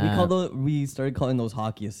 We started calling those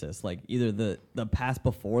hockey assists, like either the pass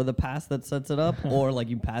before the pass that sets it up, or like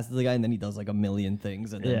you pass to the guy and then he does like a million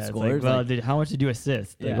things and then Yeah, it's scores. like, well, Like, how much did you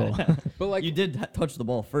assist? The yeah. goal. But like, you did touch the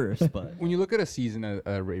ball first, but when you look at a season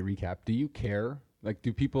recap, do you care? Like,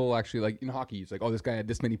 do people actually, like in hockey, it's like, oh, this guy had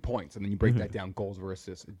this many points, and then you break that down, goals or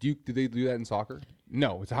assists. Do they do that in soccer?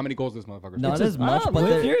 No. It's how many goals does this motherfucker not score? as much. but But if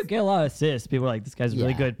there- you get a lot of assists, people are like, this guy's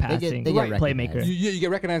really Yeah, good they get- passing, they get playmaker. recognized. You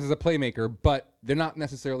get recognized as a playmaker, but they're not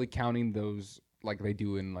necessarily counting those like they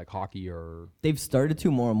do in like hockey or. they've started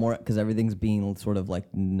to more and more because everything's being sort of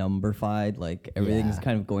like numberfied. Like everything's Yeah.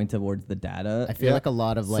 kind of going towards the data. I feel like a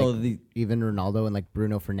lot of like So the- even Ronaldo and like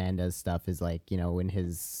Bruno Fernandez stuff is like, you know, in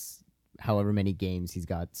his however many games he's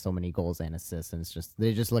got so many goals and assists, and it's just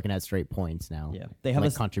they're just looking at straight points now. Yeah. They have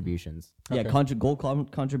like a s- contributions. Yeah, Okay.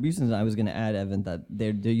 contributions. And I was going to add, Evan, that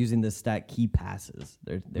they're using the stat key passes.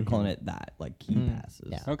 They're calling it that, like key passes.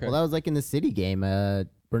 Yeah. Okay. Well, that was like in the City game.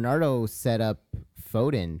 Bernardo set up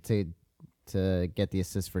Foden to get the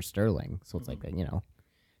assist for Sterling. So it's like, you know,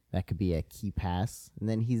 that could be a key pass, and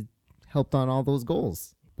then he's helped on all those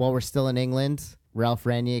goals. while we're still in England, Ralph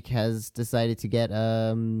Rangnick has decided to get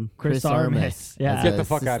Chris Armas. Yeah. as Get a the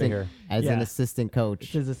fuck outta assistant- here. as an Yeah. assistant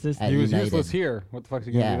coach. His assistant. at He was United. useless here. What the fuck's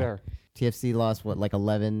he gonna do there? TFC lost like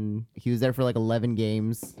 11. He was there for like 11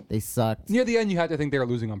 games. They sucked. Near the end, you had to think they were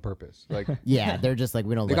losing on purpose. Like Yeah, they're just like,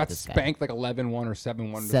 we don't they like got this spanked like 11-1 or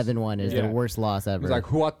 7-1. 7-1 is Yeah. their worst loss It ever. was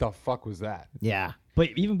like, what the fuck was that? yeah. But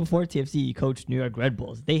even before TFC, he coached New York Red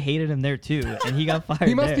Bulls. They hated him there too, and he got fired.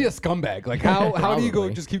 He must there. be a scumbag. Like how do you go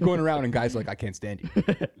Probably. just keep going around and guys are like, I can't stand you.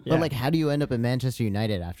 Yeah. But like, how do you end up at Manchester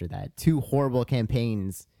United after that? 2 horrible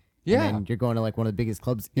campaigns. Yeah. And then you're going to like one of the biggest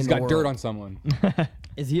clubs He's in the got world. dirt on someone.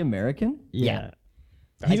 Is he American? Yeah.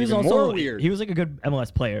 That's He was even also more weird. he was like a good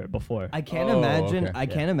MLS player before. I can't Oh, imagine. okay. I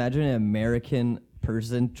can't imagine an American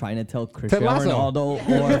person trying to tell Cristiano Lasso. Ronaldo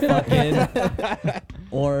or fucking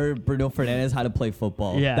or Bruno Fernandes how to play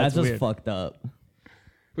football. Yeah, that's that's just weird. fucked up.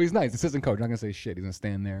 But he's nice. Assistant coach. Not gonna say shit. He's gonna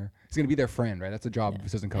stand there. He's gonna be their friend, right? That's the job of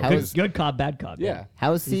assistant coach. How good, is- good cop, bad cop. Yeah.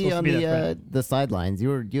 How is He's he supposed to on be their the sidelines?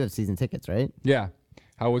 You have season tickets, right? Yeah.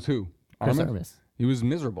 How was who? Chris Armin? Armas. He was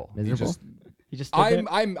miserable. He Miserable? just- He just stood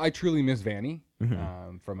there. I truly miss Vanny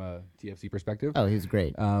from a TFC perspective. Oh, he was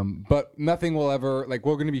great. But nothing will ever like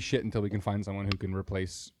we're gonna be shit until we can find someone who can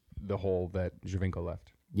replace the hole that Javinko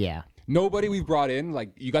left. Yeah. Nobody we've brought in,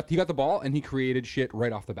 like he got the ball and he created shit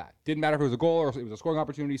right off the bat. Didn't matter if it was a goal or if it was a scoring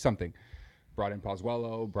opportunity, something. Brought in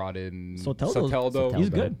Pozuelo, brought in Soteldo. He's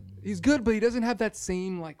good. He's good, but he doesn't have that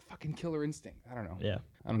same like fucking killer instinct. I don't know. Yeah.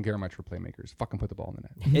 I don't care much for playmakers. Fucking put the ball in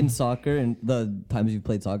the net. In soccer and the times you've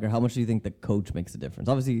played soccer, how much do you think the coach makes a difference?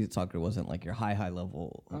 Obviously, soccer wasn't like your high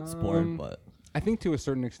level sport, but I think to a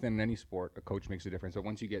certain extent in any sport, a coach makes a difference. But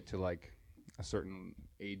once you get to like a certain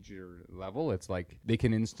age or level, it's like they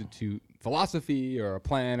can institute philosophy or a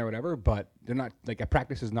plan or whatever, but they're not like a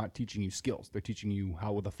practice is not teaching you skills. They're teaching you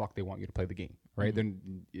how the fuck they want you to play the game, right? Then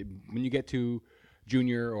when you get to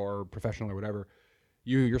junior or professional or whatever,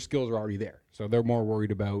 your skills are already there. So they're more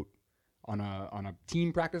worried about on a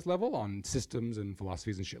team practice level on systems and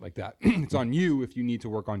philosophies and shit like that. It's on you if you need to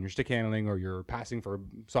work on your stick handling or your passing for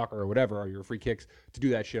soccer or whatever, or your free kicks to do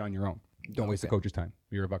that shit on your own. Don't waste the coach's time.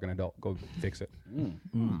 You're a fucking adult. Go fix it.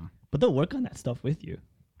 But they'll work on that stuff with you.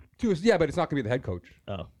 Yeah, but it's not gonna be the head coach.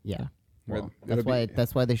 Oh, Yeah. Right. Well, That'll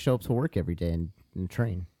that's why they show up to work every day and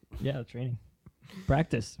train. yeah, training,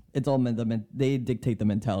 practice. it's all they dictate the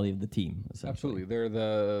mentality of the team. Essentially. Absolutely. They're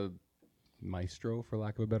the maestro, for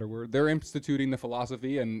lack of a better word. They're instituting the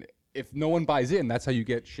philosophy, and if no one buys in, that's how you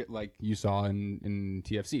get shit like you saw in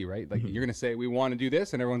TFC, right? Like you're gonna say we want to do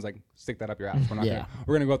this, and everyone's like, stick that up your ass. We're not. Yeah.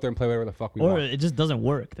 We're gonna go out there and play whatever the fuck we Or want. it just doesn't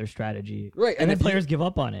work, their strategy. Right, And and then if you- players give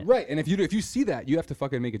up on it. Right, and if you see that, you have to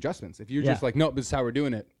fucking make adjustments. If you're just Yeah. like, no, this is how we're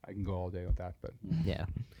doing it, I can go all day with that. But Yeah.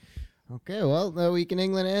 Okay, well, the week in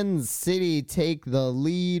England ends. City take the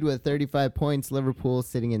lead with 35 points. Liverpool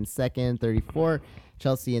sitting in second, 34.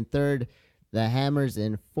 Chelsea in third. The Hammers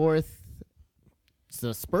in fourth.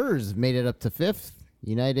 So Spurs made it up to fifth.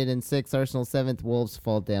 United in sixth. Arsenal seventh. Wolves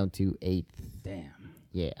fall down to eighth. Damn.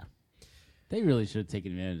 Yeah. They really should have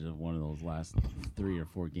taken advantage of one of those last 3 or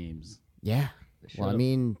 4 games. Yeah. Well, I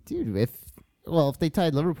mean, dude, if they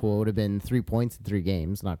tied Liverpool, it would have been 3 points in 3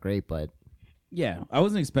 games. Not great, but Yeah, I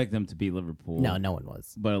wasn't expecting them to beat Liverpool. no one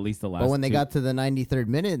was. But at least the last But when they 2 got to the 93rd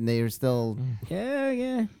minute and they were still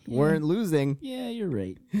weren't losing. Yeah, you're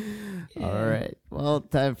right. All right. Well,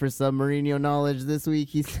 time for some Mourinho knowledge this week.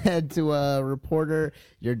 He said to a reporter,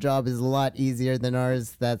 "Your job is a lot easier than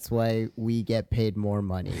ours. That's why we get paid more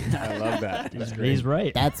money. I love that. That's He's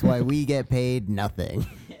right. That's why we get paid nothing."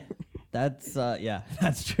 That's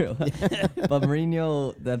that's true. But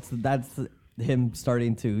Mourinho, that's him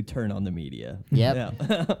starting to turn on the media. Yep.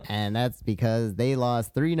 Yeah. And that's because they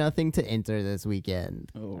lost 3-0 to Inter this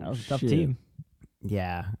weekend. Oh, That was a tough team.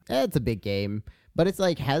 Yeah, it's a big game, but it's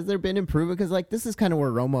like, has there been improvement? Because like this is kind of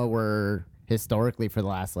where Roma were historically for the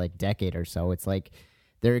last like decade or so. It's like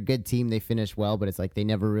they're a good team, they finish well, but it's like they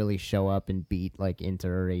never really show up and beat like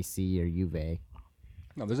Inter or AC or Juve.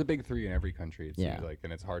 No, there's a big 3 in every country. It seems Yeah. like,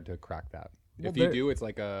 and it's hard to crack that. Well, if you they're- do, it's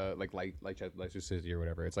like a like Leicester City or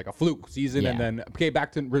whatever. It's like a fluke season, and Yeah. then okay,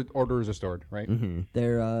 back to order is restored, right?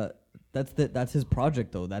 They're that's his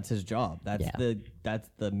project though. That's his job. That's Yeah. that's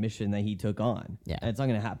the mission that he took on. Yeah. And it's not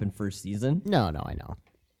gonna happen first season. No, I know.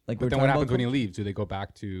 Like But then what happens when he leaves? Do they go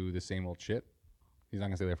back to the same old shit? He's not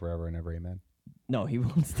gonna stay there forever and ever. Amen. No, he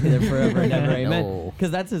won't stay there forever and ever. Amen. No.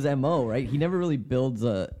 Because that's his MO, right? He never really builds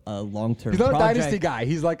a long term. He's not a dynasty guy.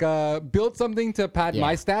 He's like build something to pad Yeah.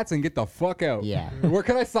 my stats and get the fuck out. Yeah. Where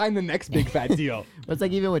can I sign the next big fat deal? But it's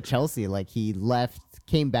like even with Chelsea, like he left,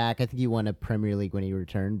 came back. I think he won a Premier League when he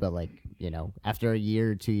returned, but like after a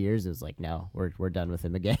year or 2 years, it was like, no, we're done with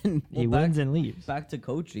him again. He Well, wins and leaves. Back to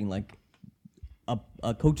coaching, like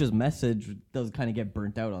a coach's message does kind of get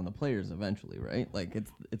burnt out on the players eventually, right? Like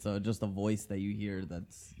it's just a voice that you hear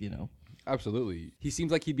that's Absolutely. He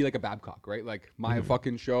seems like he'd be like a Babcock, right? Like my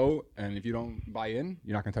fucking show, and if you don't buy in,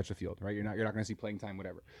 you're not gonna touch the field, right? You're not gonna see playing time,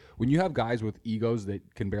 whatever. When you have guys with egos that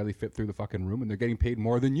can barely fit through the fucking room and they're getting paid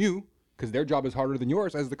more than you because their job is harder than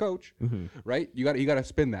yours as the coach, right? You gotta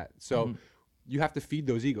spin that. So you have to feed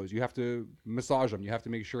those egos. You have to massage them. You have to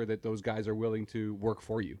make sure that those guys are willing to work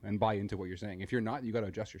for you and buy into what you're saying. If you're not, you got to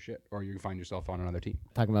adjust your shit, or you find yourself on another team.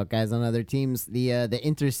 Talking about guys on other teams, the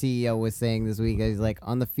Inter CEO was saying this week, he's like,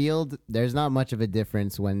 on the field, there's not much of a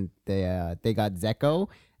difference when they got Zeko, and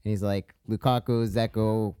he's like, Lukaku,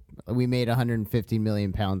 Zeko, we made 150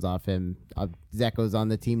 million pounds off him. Zeko's on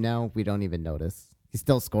the team now. We don't even notice. He's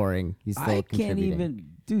still scoring. He's still contributing.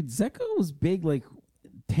 Dude, Zeko was big like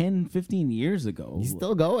 10, 15 years ago. He's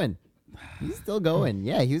still going.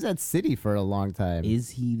 Yeah, he was at City for a long time.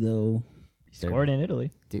 Is he though? He scored in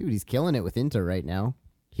Italy. Dude, he's killing it with Inter right now.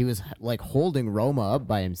 He was like holding Roma up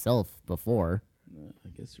by himself before. I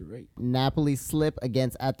guess you're right. Napoli slip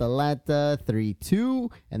against Atalanta 3-2,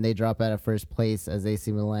 and they drop out of first place as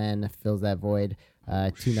AC Milan fills that void.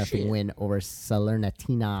 2-0 win over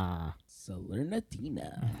Salernitana.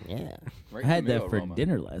 Yeah. I had that for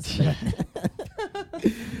dinner last night.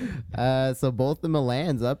 So both the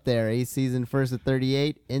Milans up there. AC's in first with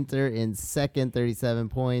 38. Inter in second, 37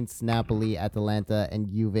 points. Napoli, Atalanta, and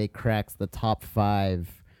Juve cracks the top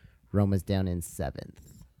 5. Roma's down in 7th.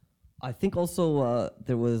 I think also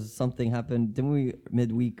there was something happened. Didn't we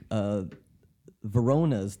midweek?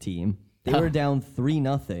 Verona's team, they were down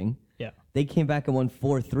 3-0. Yeah. They came back and won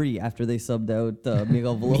 4-3 after they subbed out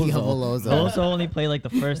Miguel Veloso. Veloso only played like the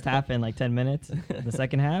first half in like 10 minutes, the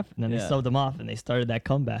second half, and then they subbed him off and they started that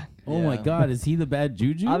comeback. Oh my God, is he the bad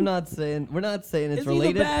juju? We're not saying it's is related.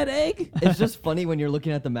 He the bad egg? It's just funny when you're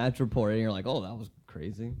looking at the match report and you're like, oh, that was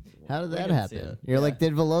crazy. How did We that didn't see happen? it. You're like,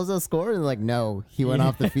 did Veloso score? And like, no, he went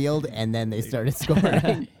off the field and then they started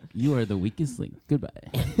scoring. You are the weakest link. Goodbye.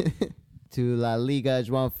 To La Liga,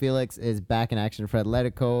 João Felix is back in action for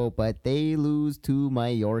Atletico, but they lose to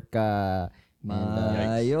Mallorca.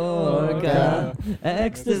 Mallorca,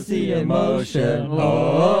 ecstasy in motion.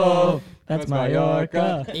 Oh, That's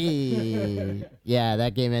Mallorca. Hey. Yeah,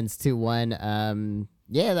 that game ends 2-1.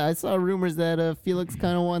 Yeah, I saw rumors that Felix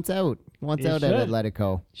kind of wants out. Wants He out should. at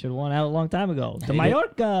Atletico. Should have won out a long time ago. To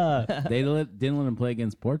Mallorca. They didn't let him play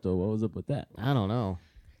against Porto. What was up with that? I don't know.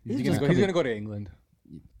 He's gonna go to England,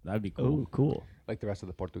 That'd be cool. Oh, cool. like the rest of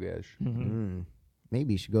the Portuguese.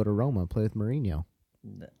 Maybe you should go to Roma, play with Mourinho.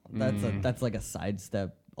 That's like a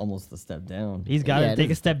sidestep, almost a step down. He's got Yeah, to it take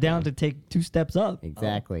a is. step down to take 2 steps up.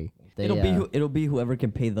 Exactly. They, It'll be whoever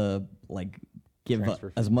can pay the give Transfer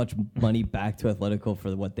fee. as much money back to Atletico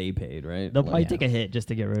for what they paid, right? They'll probably yeah. take a hit just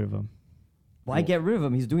to get rid of him. Why get rid of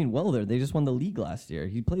him? He's doing well there. They just won the league last year.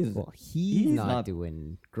 He plays. Well, he's not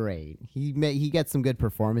doing great. He gets some good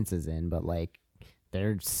performances in, but like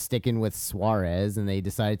they're sticking with Suarez, and they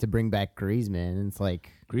decided to bring back Griezmann. And it's like,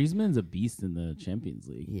 Griezmann's a beast in the Champions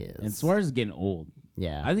League. Yes. And Suarez is getting old.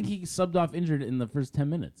 yeah, I think he subbed off injured in the first 10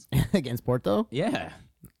 minutes. against Porto. Yeah.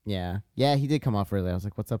 Yeah, he did come off early. I was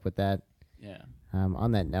like, what's up with that? Yeah.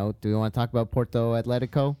 On that note, do we want to talk about Porto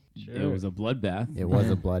Atletico? It was a bloodbath. It was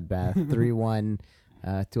a bloodbath. 3-1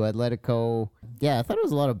 to Atletico. Yeah, I thought it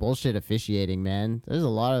was a lot of bullshit officiating, man. There's a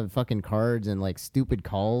lot of fucking cards and like stupid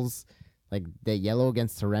calls. Like the yellow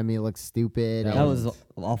against Taremi looks stupid. That and was an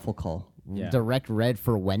awful call. Yeah. direct red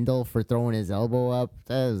for Wendell for throwing his elbow up.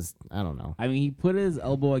 That was, I don't know. I mean, he put his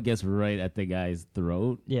elbow, I guess, right at the guy's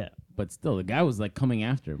throat. Yeah. But still, the guy was like coming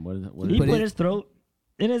after him. What He put put it- his throat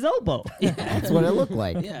in his elbow. That's what it looked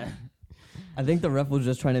like. Yeah. I think the ref was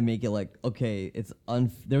just trying to make it like, okay, it's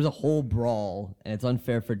there's a whole brawl, and it's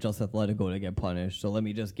unfair for just Atletico to get punished. So let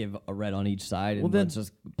me just give a red on each side, and Well, then- let's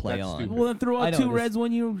just play That's on. stupid. Well, then throw I out know, 2 just- reds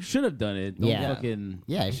when you should have done it. Don't Yeah. fucking.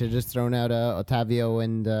 Yeah, I should have just thrown out Otavio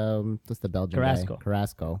and what's the Belgian Carrasco. guy?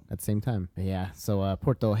 Carrasco at the same time. But yeah, so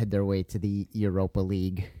Porto head their way to the Europa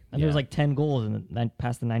League. And there was like 10 goals in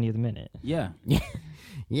past the 90th minute. Yeah.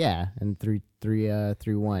 Yeah, and 3-1. 3-1.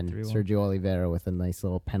 Sergio Oliveira with a nice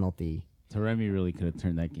little penalty. Taremi really could have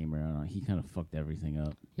turned that game around. He kind of fucked everything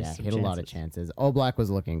up. Yeah, Missed some hit a lot of chances. Oblak was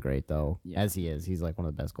looking great though, Yeah. as he is. He's like one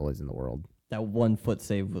of the best goalies in the world. That 1 foot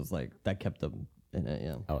save was like that kept them in it.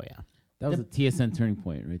 Yeah. Oh yeah, That was a TSN turning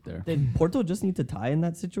point right there. Did Porto just need to tie in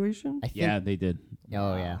that situation? I think. Yeah, they did.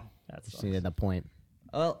 Oh yeah, That just sucks. needed a point.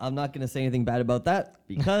 Well, I'm not going to say anything bad about that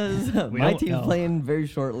because We my don't team's know. playing very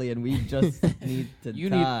shortly, and we just need to You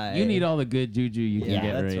tie. need all the good juju you can Yeah,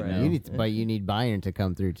 get that's right, right. now. You need Bayern to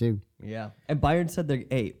come through too. Yeah. And Bayern said they're,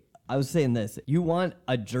 hey, I was saying this. You want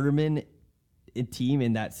a German team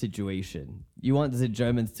in that situation. You want the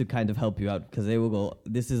Germans to kind of help you out because they will go,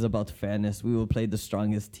 this is about fairness. We will play the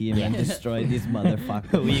strongest team and destroy these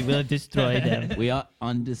motherfuckers. We will destroy them. We are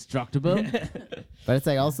indestructible. But it's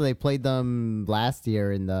like also they played them last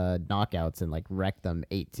year in the knockouts and like wrecked them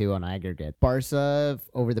 8-2 on aggregate. Barca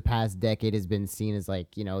over the past decade has been seen as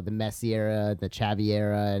like, you know, the Messi era, the Xavi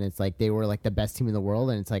era, and it's like they were like the best team in the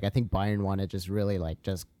world. And it's like I think Bayern want to just really like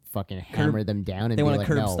just fucking hammer them down and They be want to like,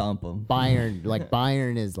 curb no, stomp them.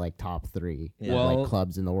 Bayern is like top 3 Yeah. of, like Well,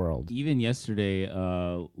 clubs in the world. Even yesterday,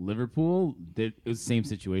 Liverpool, it was the same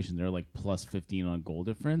situation. They're like plus 15 on goal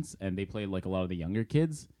difference, and they played like a lot of the younger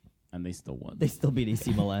kids, and they still won. They still beat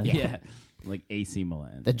AC Milan. yeah, like AC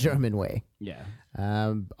Milan. The German way. Yeah.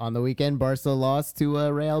 On the weekend, Barca lost to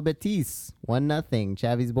Real Betis 1-0.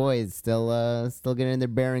 Xavi's boys still getting their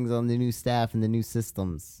bearings on the new staff and the new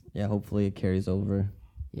systems. Yeah, hopefully it carries over.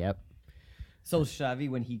 Yep. So Xavi,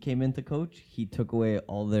 when he came in to coach, he took away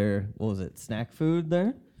all their, what was it, snack food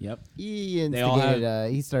there? Yep. He They all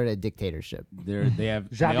instigated. He started a dictatorship. They have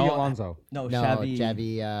Xavi they all Alonso. No, No, Xavi.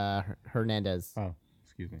 Xavi Hernandez. Oh,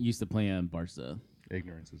 excuse me. used to play on Barca.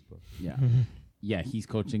 Ignorance is bliss. Yeah. Yeah, he's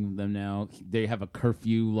coaching them now. They have a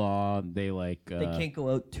curfew law. They like They can't go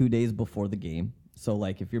out 2 days before the game. So,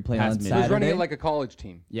 like, if you're playing Past on midnight. He was Saturday, running it like a college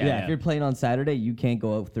team. if you're playing on Saturday, you can't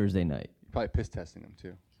go out Thursday night. Probably piss testing them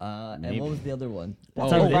too. And Maybe. what was the other one?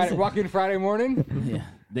 That's how it is. Walk in Friday morning. Yeah,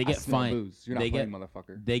 they get smell fined. booze. You're not they playing, get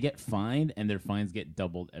motherfucker. They get fined, and their fines get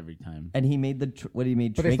doubled every time. And he made what he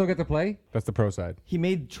made. But they still get to play. That's the pro side. He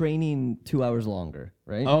made training 2 hours longer,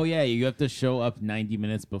 right? Oh yeah, you have to show up 90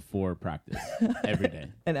 minutes before practice every day.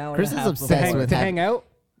 An hour. Chris and a is half obsessed before. with To having- hang out.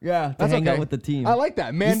 Yeah, to That's hang okay. out with the team. I like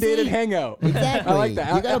that mandated see? hangout. Exactly. I like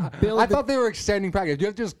that. You gotta build I the- thought they were extending practice. You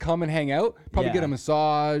have to just come and hang out. Probably Yeah. get a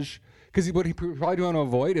massage. Because what he probably want to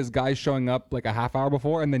avoid is guys showing up like a half hour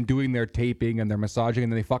before and then doing their taping and their massaging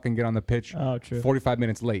and then they fucking get on the pitch Oh, true. 45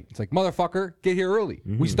 minutes late. It's like, motherfucker, get here early.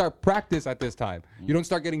 We start practice at this time. You don't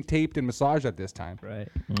start getting taped and massaged at this time. Right.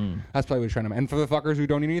 That's probably what he's trying to. And for the fuckers who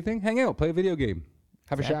don't need anything, hang out, play a video game,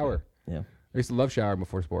 have a shower. Yeah. I used to love showering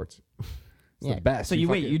before sports. It's Yeah. the best. So you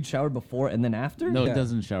wait, fucking- you'd shower before and then after? No, Yeah. it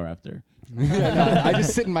doesn't shower after. I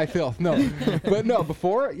just sit in my filth. No, but no,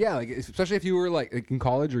 before, yeah, like especially if you were like in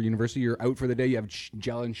college or university, you're out for the day, you have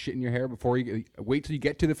gel and shit in your hair before you wait till you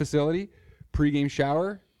get to the facility, pre-game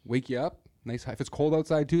shower, wake you up. Nice. If it's cold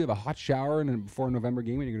outside too, you have a hot shower, and then before a November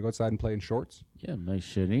game, when you're gonna go outside and play in shorts. Yeah, nice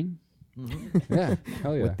shitting. Yeah,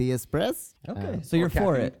 hell yeah. With the espresso. Okay. So you're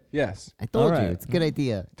for Caffeine. it. Yes, I told All you, right. it's a good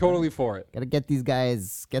idea. totally for it. Gotta get these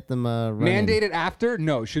guys, get them running. Mandated after?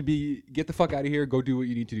 No, should be get the fuck out of here. Go do what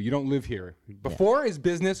you need to do. You don't live here. Before is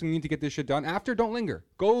business, and you need to get this shit done. After, don't linger.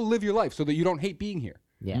 Go live your life so that you don't hate being here.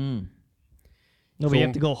 Yeah. No, but you So-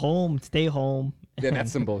 have to go home, stay home. Yeah,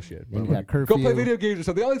 that's some bullshit. Then you got Go curfew. play video games or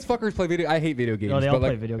something. All these fuckers play video. I hate video games. they all but play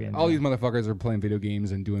like, video games, All yeah. these motherfuckers are playing video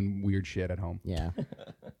games and doing weird shit at home. Yeah.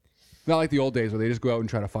 Not like the old days where they just go out and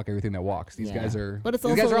try to fuck everything that walks. These Yeah. guys are. But it's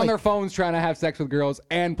these guys also are on like- their phones trying to have sex with girls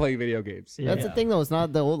and play video games. Yeah. That's the thing, though. It's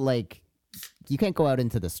not the old, like, you can't go out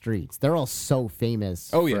into the streets. They're all so famous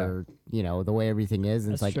Oh, yeah. for, you know, the way everything is.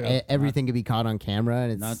 And it's That's like true. everything can be caught on camera.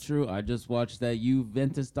 And it's Not true. I just watched that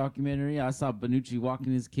Juventus documentary. I saw Bonucci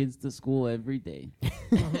walking his kids to school every day.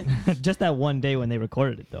 Just that one day when they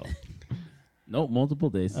recorded it, though. No, multiple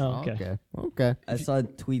days. Oh, okay. Okay. I saw a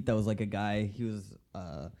tweet that was like a guy. He was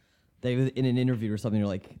they was in an interview or something. You're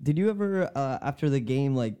like, did you ever after the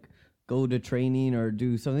game like go to training or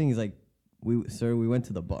do something? He's like, we went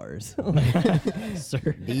to the bars.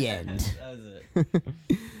 Sir. The end. That was it.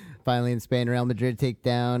 Finally, in Spain, Real Madrid take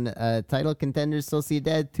down title contenders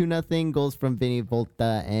Sociedad 2-0. Goals from Vinny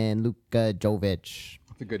Volta and Luka Jovic.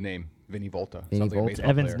 It's a good name, Vinny Volta. Vinny Sounds like a Volta. baseball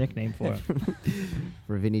Evan's player. nickname for it.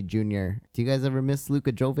 For Vinny Jr. Do you guys ever miss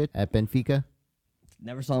Luka Jovic at Benfica?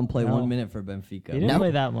 Never saw him play No. 1 minute for Benfica. He didn't No. play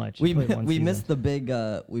that much. He We played one season. missed the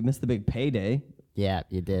big payday. Yeah,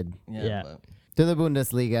 you did. Yeah. but- To the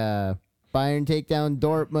Bundesliga. Bayern take down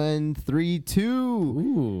Dortmund 3-2.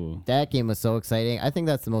 Ooh. That game was so exciting. I think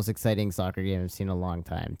that's the most exciting soccer game I've seen in a long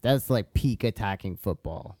time. That's like peak attacking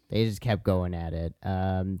football. They just kept going at it.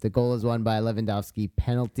 The goal is won by Lewandowski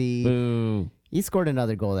penalty. Boo. He scored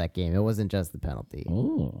another goal that game. It wasn't just the penalty.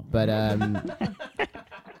 Oh. But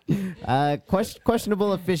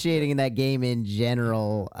questionable officiating in that game in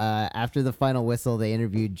general. After the final whistle, they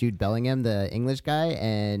interviewed Jude Bellingham, the English guy,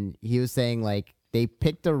 and he was saying like they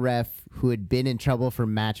picked a ref who had been in trouble for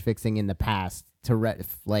match fixing in the past to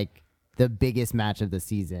ref like the biggest match of the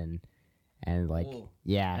season. And like,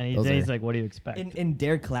 yeah. And those he's are- like, what do you expect? In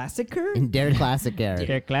Der Klassiker? in Der Klassiker.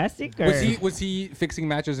 Der Klassiker. Was he fixing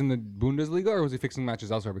matches in the Bundesliga or was he fixing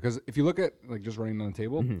matches elsewhere? Because if you look at like just running on the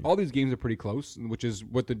table, all these games are pretty close, which is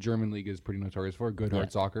what the German league is pretty notorious for. Good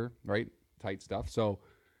hard soccer, right? Tight stuff. So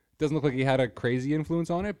it doesn't look like he had a crazy influence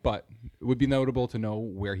on it, but it would be notable to know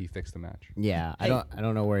where he fixed the match. Yeah, I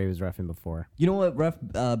don't know where he was reffing before. You know what ref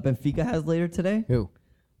Benfica has later today? Who?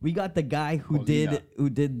 We got the guy who did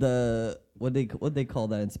the what they call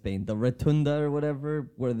that in Spain, the Rotunda or whatever,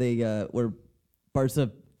 where where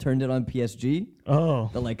Barca turned it on PSG, Oh.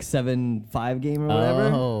 the like 7-5 game or whatever.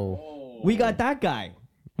 Oh. We got that guy.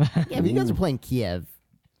 Yeah, but you guys are playing Kiev.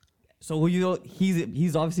 So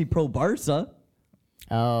he's obviously pro Barca.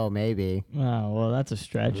 Oh, maybe. Oh, well, that's a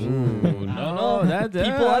stretch. No, that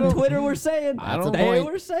People on Twitter were saying. They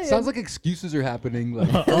were saying. Sounds like excuses are happening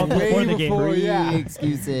like Before way the game. before, yeah.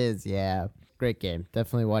 Excuses. Yeah. Great game.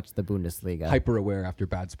 Definitely watch the Bundesliga. Hyper aware after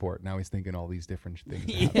bad sport. Now he's thinking all these different things.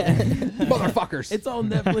 Motherfuckers. It's all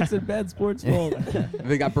Netflix and bad sports fault.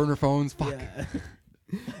 They got burner phones. Fuck.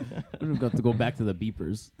 We've got to go back to the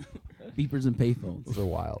beepers. Beepers and payphones. Those are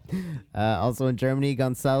wild. Also in Germany,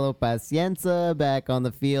 Gonzalo Pacienza back on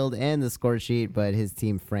the field and the score sheet, but his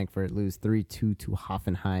team Frankfurt lose 3-2 to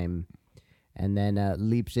Hoffenheim. And then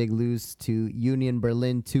Leipzig lose to Union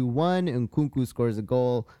Berlin 2-1. Nkunku scores a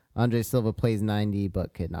goal. Andre Silva plays 90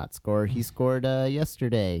 but could not score. He scored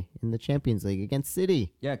yesterday in the Champions League against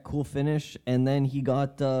City. Yeah, cool finish. And then he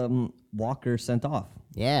got Walker sent off.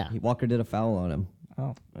 Yeah. Walker did a foul on him.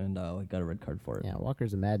 Oh. And he got a red card for it. Yeah,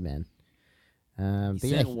 Walker's a madman. But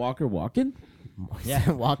Said Walker walking? yeah,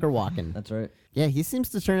 Walker walking. That's right. Yeah, he seems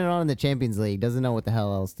to turn it on in the Champions League. Doesn't know what the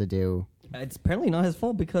hell else to do. It's apparently not his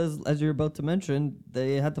fault because, as you're about to mention,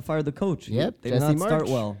 they had to fire the coach. Yep, They did Jesse not start March.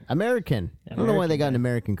 well. American. I don't know why they got an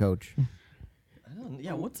American coach.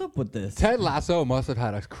 Yeah, what's up with this? Ted Lasso must have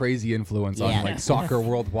had a crazy influence on like soccer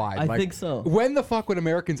worldwide. I Like, think so. When the fuck would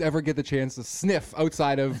Americans ever get the chance to sniff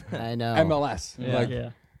outside of I know. MLS? Like,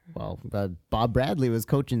 Yeah. Well, Bob Bradley was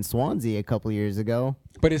coaching Swansea a couple years ago.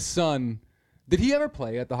 but his son, did he ever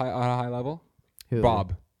play at on a high level? Who?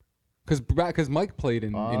 Bob, because Mike played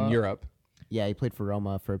in Europe. Yeah, he played for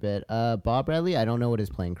Roma for a bit. Bob Bradley, I don't know what his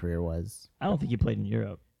playing career was. I don't think he played in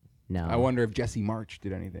Europe. No. I wonder if Jesse March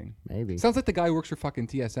did anything. Maybe. Sounds like the guy who works for fucking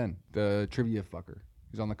TSN, the trivia fucker.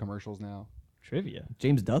 He's on the commercials now. Trivia.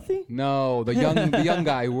 James Duthie? No, the young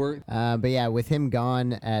guy who worked. But yeah, with him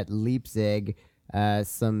gone at Leipzig,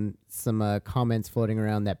 some comments floating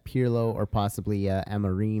around that Pirlo or possibly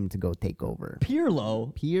Amorim to go take over.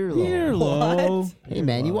 Pirlo? Pirlo. What? Hey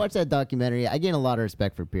man, you watch that documentary? I gain a lot of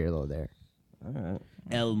respect for Pirlo there.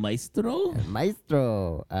 El Maestro?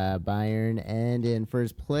 Maestro, Bayern, and in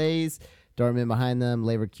first place, Dortmund behind them,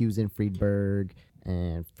 Leverkusen, Friedberg,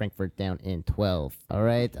 and Frankfurt down in 12th. All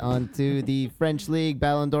right, on to the French League.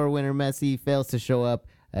 Ballon d'Or winner Messi fails to show up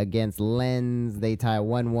against Lens. They tie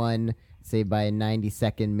 1-1, saved by a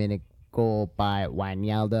 92nd minute goal by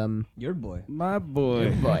Wijnaldum. Your boy. My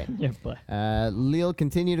boy. Boy. Yeah, but Lille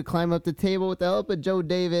continue to climb up the table with the help of Joe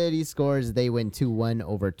David. He scores. They win 2-1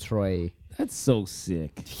 over Troy. That's so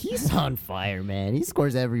sick. He's on fire, man. He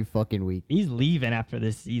scores every fucking week. he's leaving after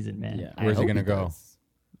this season, man. Yeah. I Where's he hope gonna go? does.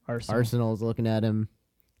 Arsenal. Arsenal's looking at him.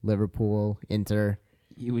 Liverpool, Inter.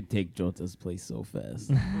 He would take Jota's place so fast.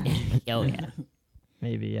 Oh, yeah.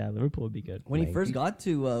 Maybe, yeah. Liverpool would be good. When he first got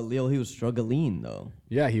to Lille, he was struggling, though.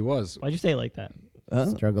 Yeah, he was. Why'd you say it like that?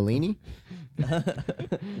 Struggolini?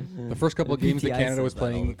 The first couple of games that PTI Canada was says that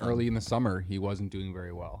all the playing time. early in the summer, he wasn't doing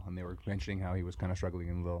very well, and they were mentioning how he was kind of struggling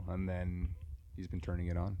in Lille, and then he's been turning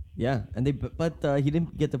it on. Yeah, and but he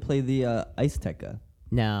didn't get to play the Ice Tekka.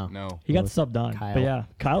 No. No, He got subbed on. Kyle. But yeah,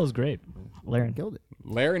 Kyle was great. Laren. Killed it.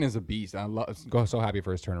 Laren is a beast. I'm so happy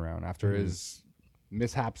for his turnaround after his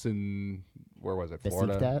mishaps in where was it?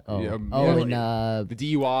 Florida. Besiktas? Oh, Yeah, oh yeah, and, the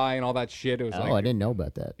DUI and all that shit. It was I like, didn't know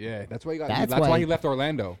about that. yeah, that's why he got. That's That's why why he- he left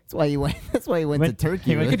Orlando. That's why he went. That's why he went to Went-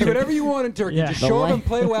 Turkey. he went You can do whatever you want in Turkey. Yeah. Just The show up life- and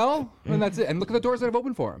play well, and that's it. And look at the doors that have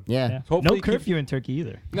opened for him. Yeah. Yeah. Hopefully No he keeps- curfew in Turkey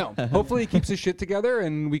either. No, hopefully he keeps his shit together,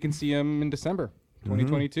 and we can see him in December,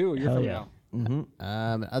 2022, a year Hell from yeah.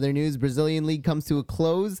 now. Other news: Brazilian league comes to a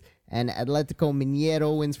close, and Atletico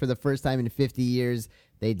Mineiro wins for the first time in 50 years.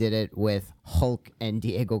 They did it with Hulk and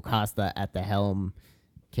Diego Costa at the helm.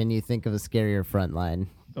 Can you think of a scarier front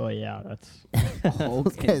line? Oh, yeah. That's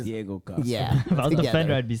Hulk guys- and Diego Costa. Yeah. if I was a together.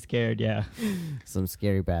 defender, I'd be scared. Yeah. Some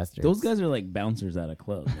scary bastards. Those guys are like bouncers at a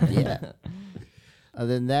club. Yeah.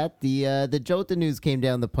 Other than that, the Jota news came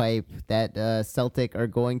down the pipe that Celtic are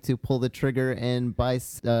going to pull the trigger and buy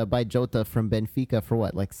Jota from Benfica for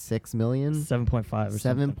what, like $6 million? 7.5 or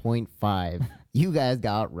something. 7.5. You guys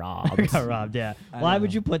got robbed. Got robbed, yeah. Why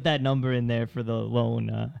would you put that number in there for the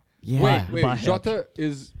loan? Yeah. Wait, buyout? Jota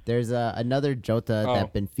is There's another Jota Oh.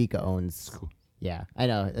 that Benfica owns. Yeah, I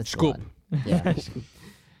know. It's a Scoop. lot. Yeah,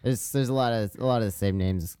 there's a lot of the same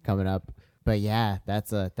names coming up, but yeah,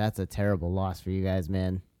 that's a terrible loss for you guys,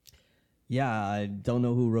 man. Yeah, I don't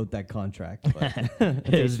know who wrote that contract, but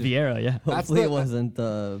It was Vieira, yeah. hopefully the- it wasn't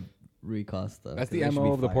Rui Costa. that's 'cause the they should MO be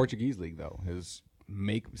of the fired. Portuguese league, though, is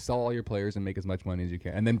sell all your players and make as much money as you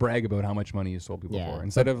can, and then brag about how much money you sold people Yeah. for,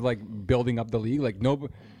 instead of like building up the league. Like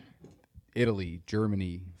Italy,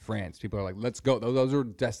 Germany, France, people are like, let's go. Those are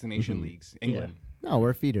destination leagues. England. No,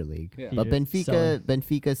 we're a feeder league. Yeah. But Feeder.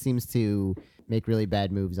 Benfica seems to make really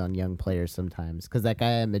bad moves on young players sometimes. Because that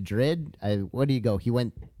guy at Madrid, where do you go?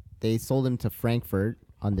 They sold him to Frankfurt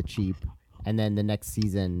on the cheap, and then the next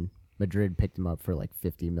season Madrid picked him up for like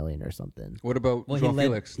 50 million or something. What about Well, he João led-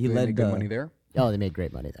 Felix? he Did they led, make good money there? Oh, they made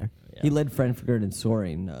great money there. He led Frankfurt and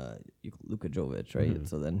soaring Luka Jovic, right? Mm-hmm.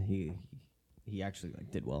 So then he actually like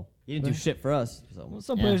did well. He didn't do shit for us. So Well,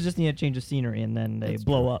 some players just need a change of scenery and then they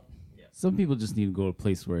blow up. Some people just need to go to a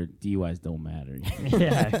place where DUIs don't matter.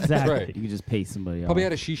 Yeah, exactly. right. You can just pay somebody Probably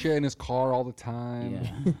off. had a shisha in his car all the time.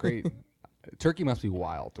 Yeah. Great. Turkey must be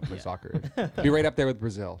wild to play soccer. Be right up there with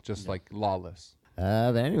Brazil, just like lawless.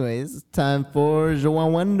 But anyways, it's time for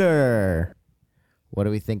João Wonder. What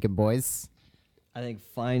are we thinking, boys? I think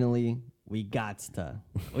finally we got to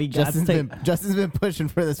Justin's been pushing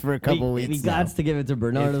for this for a couple weeks. We now. got to give it to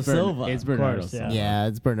Bernardo It's Silva. It's Bernardo course, Silva. Yeah,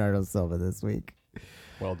 it's Bernardo Silva this week.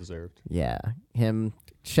 Well deserved. Yeah, him.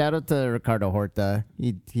 Shout out to Ricardo Horta.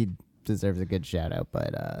 He deserves a good shout out,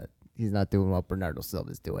 but he's not doing what Bernardo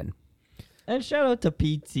Silva's doing. And shout out to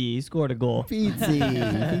Pizzi. He scored a goal.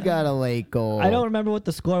 Pizzi, he got a late goal. I don't remember what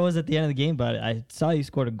the score was at the end of the game, but I saw you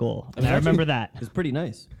scored a goal. And I remember that. It's pretty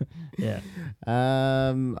nice. Yeah.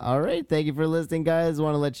 All right. Thank you for listening, guys.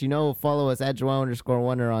 Want to let you know, follow us at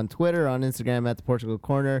João_Wonder on Twitter, on Instagram at the Portugal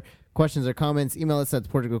Corner. Questions or comments, email us at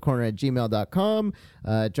portugalcorner@gmail.com.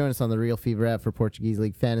 Join us on the Real Fever app for Portuguese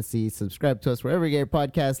League Fantasy. Subscribe to us wherever you get your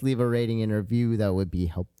podcasts. Leave a rating and review. That would be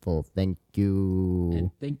helpful. Thank you. And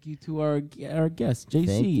thank you to our guest, JC.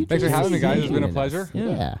 Thank you, Thanks for having me, guys. It's been a Yes. pleasure.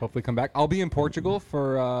 Yeah. Hopefully come back. I'll be in Portugal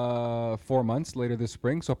for 4 months later this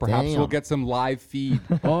spring, so perhaps Damn. we'll get some live feed.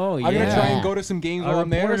 Oh, yeah. I'm gonna try and go to some games while Our I'm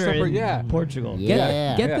there. reporter So in yeah. Portugal.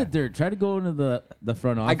 Yeah. Get Yeah. the dirt. Try to go into the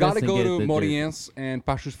front office. I gotta and go get to the dirt. Moriense and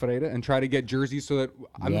Paços Ferreira and try to get jerseys so that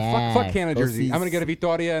Yeah. fuck Canada Go jersey. see I'm gonna get a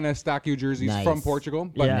Vitória and a Estácio jerseys Nice. from Portugal.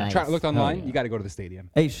 But Yeah. Nice. looked online. Oh, yeah. You got to go to the stadium.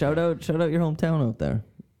 Hey, shout out your hometown out there.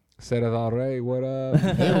 Serra del Rey, what up?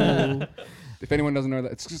 If anyone doesn't know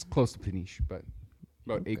that, it's just close to Peniche, but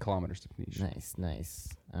about 8 kilometers to Peniche. Nice.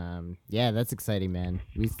 Yeah, that's exciting, man.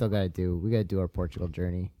 We gotta do our Portugal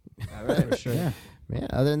journey. All right, for sure. Yeah. Yeah.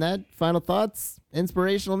 Other than that, final thoughts,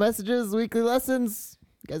 inspirational messages, weekly lessons.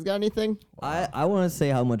 You guys got anything? I want to say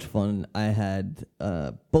how much fun I had.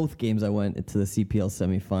 Both games I went into the CPL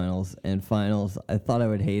semifinals and finals. I thought I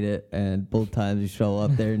would hate it, and both times you show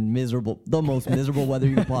up there in the most miserable weather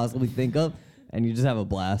you could possibly think of, and you just have a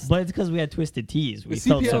blast. But it's because we had Twisted Teas. We The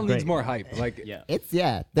felt CPL so needs great. more hype. Like, Yeah. The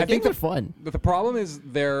I think games are fun. The problem is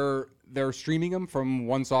they're streaming them from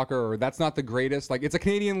One Soccer, or that's not the greatest. Like, it's a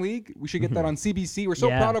Canadian league. We should get that on CBC. We're so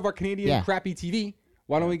Yeah. proud of our Canadian Yeah. crappy TV.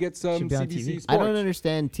 Why don't we get some Should be on CBC TV. Sports? I don't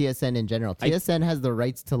understand TSN in general. TSN has the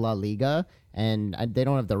rights to La Liga, and they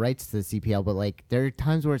don't have the rights to the CPL. But like, there are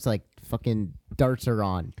times where it's like fucking darts are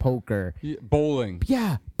on, poker. Yeah, bowling.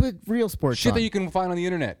 Yeah, but real sports. Shit on. that you can find on the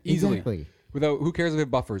internet easily. Exactly. Without, who cares if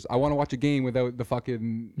it buffers? I want to watch a game without the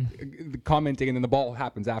fucking the commenting, and then the ball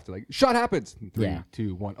happens after. Like, shot happens. 3, Yeah.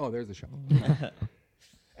 2, 1. Oh, there's the shot.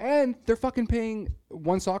 And they're fucking paying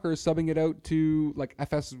One Soccer, is subbing it out to like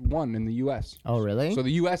FS1 in the US. Oh, really? So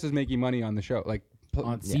the US is making money on the show. Like,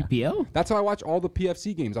 On CPL? that's how I watch all the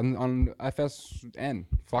PFC games on FSN,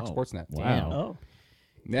 Fox Sportsnet. Damn. Oh.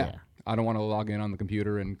 Yeah. Yeah. I don't want to log in on the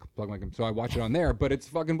computer and plug my so I watch it on there, but it's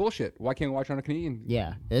fucking bullshit. Why can't we watch it on a Canadian?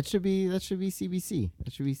 Yeah, that should be CBC.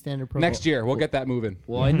 That should be standard. Pro. Next year, we'll get that moving.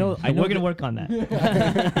 Well, I know. We're going to work on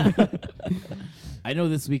that. I know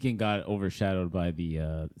this weekend got overshadowed by the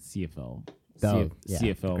CFL.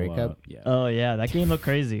 CFL. Grey Cup. Yeah. Oh yeah, that game looked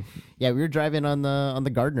crazy. Yeah, we were driving on the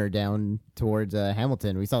Gardner down towards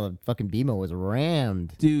Hamilton. We saw the fucking BMO was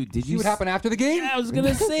rammed. Dude, did See you what happened after the game? Yeah, I was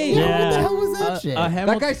gonna say. What Yeah. the hell was that shit?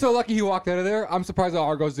 That guy's so lucky he walked out of there. I'm surprised the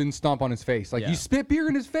Argos didn't stomp on his face. Like, Yeah. you spit beer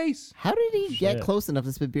in his face. How did he get Shit. close enough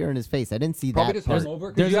to spit beer in his face? I didn't see Probably that. just part. hung over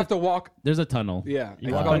because there's you a- have to walk. There's a tunnel. Yeah, You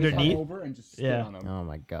I walk thought he just hung underneath? over and just spit Yeah. on him. Oh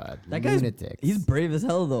my god, That guy's lunatics. he's brave as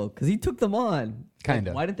hell though, because he took them on.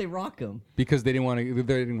 Kinda. Like, why didn't they rock him? Because they didn't want to.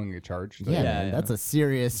 They didn't want to get charged. yeah, Yeah, man, yeah. that's a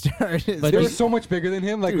serious charge. They were so much bigger than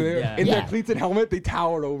him. Like they're yeah. in Yeah. their cleats and helmet, they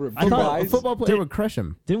towered over him. I thought- a Guys, football player would crush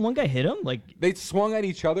him. Didn't one guy hit him? Like they swung at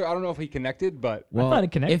each other. I don't know if he connected, but Well, thought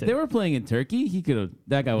it connected. if they were playing in Turkey, he could have.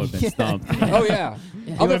 That guy would have been stomped. oh yeah,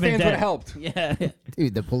 other would've been fans would dead. have helped. Yeah.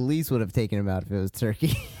 Dude, the police would have taken him out if it was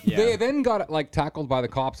Turkey. They then got like tackled by the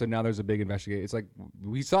cops, and now there's a big investigation. It's like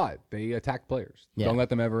we saw it. They attacked players. Yeah. Don't let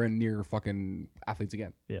them ever in near fucking athletes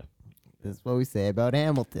again. yeah. That's what we say about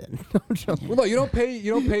Hamilton. I'm joking. Well, no, you don't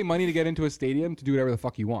pay money to get into a stadium to do whatever the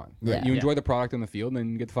fuck you want. Right? Yeah. You Yeah. enjoy the product on the field, and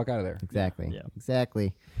then you get the fuck out of there. Exactly. Yeah.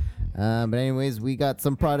 Exactly. But anyways, we got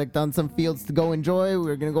some product on some fields to go enjoy.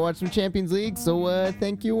 We're gonna go watch some Champions League. So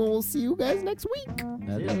thank you, and we'll see you guys next week.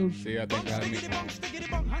 See ya. Thanks for having me.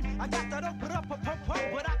 I got that up, put up a pump,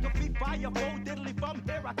 but I can be fire, bold, diddly bum.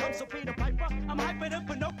 Here I come, so Peter Piper. I'm hyper than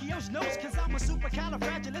Pinocchio's nose, cause I'm a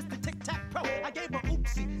supercalifragilistic tic-tac-pro. I gave a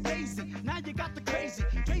oopsie, daisy, now you got the crazy.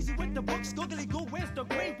 Crazy with the books, googly goo, where's the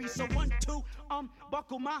gravy? So 1, 2,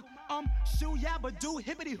 buckle my, shoe, yabba do,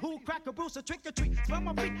 hibbity hoo, crack a bruise, a trick or treat. Smell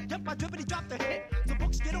my feet, yep, I drippity drop the hit. The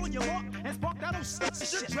books get on your walk, and spark that old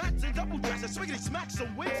shit. Drats and double dress, and swiggity smack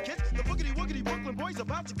some wins, kids. The boogity woogity Brooklyn boys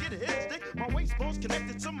about to get a hit stick. My waist bone's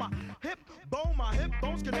connected to my hip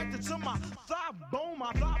bone's connected to my thigh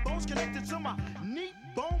bone's connected to my knee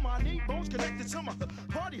bone's connected to my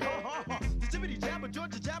party, ha ha ha. The jibbity jabber,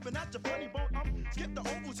 Georgia jabbing at your funny bone. Skip the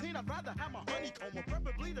Ovaltine, I'd rather have my honeycomb, or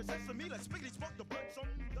preferably the sesame, let's spiggity smoke the blood, some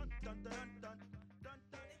dun dun dun dun.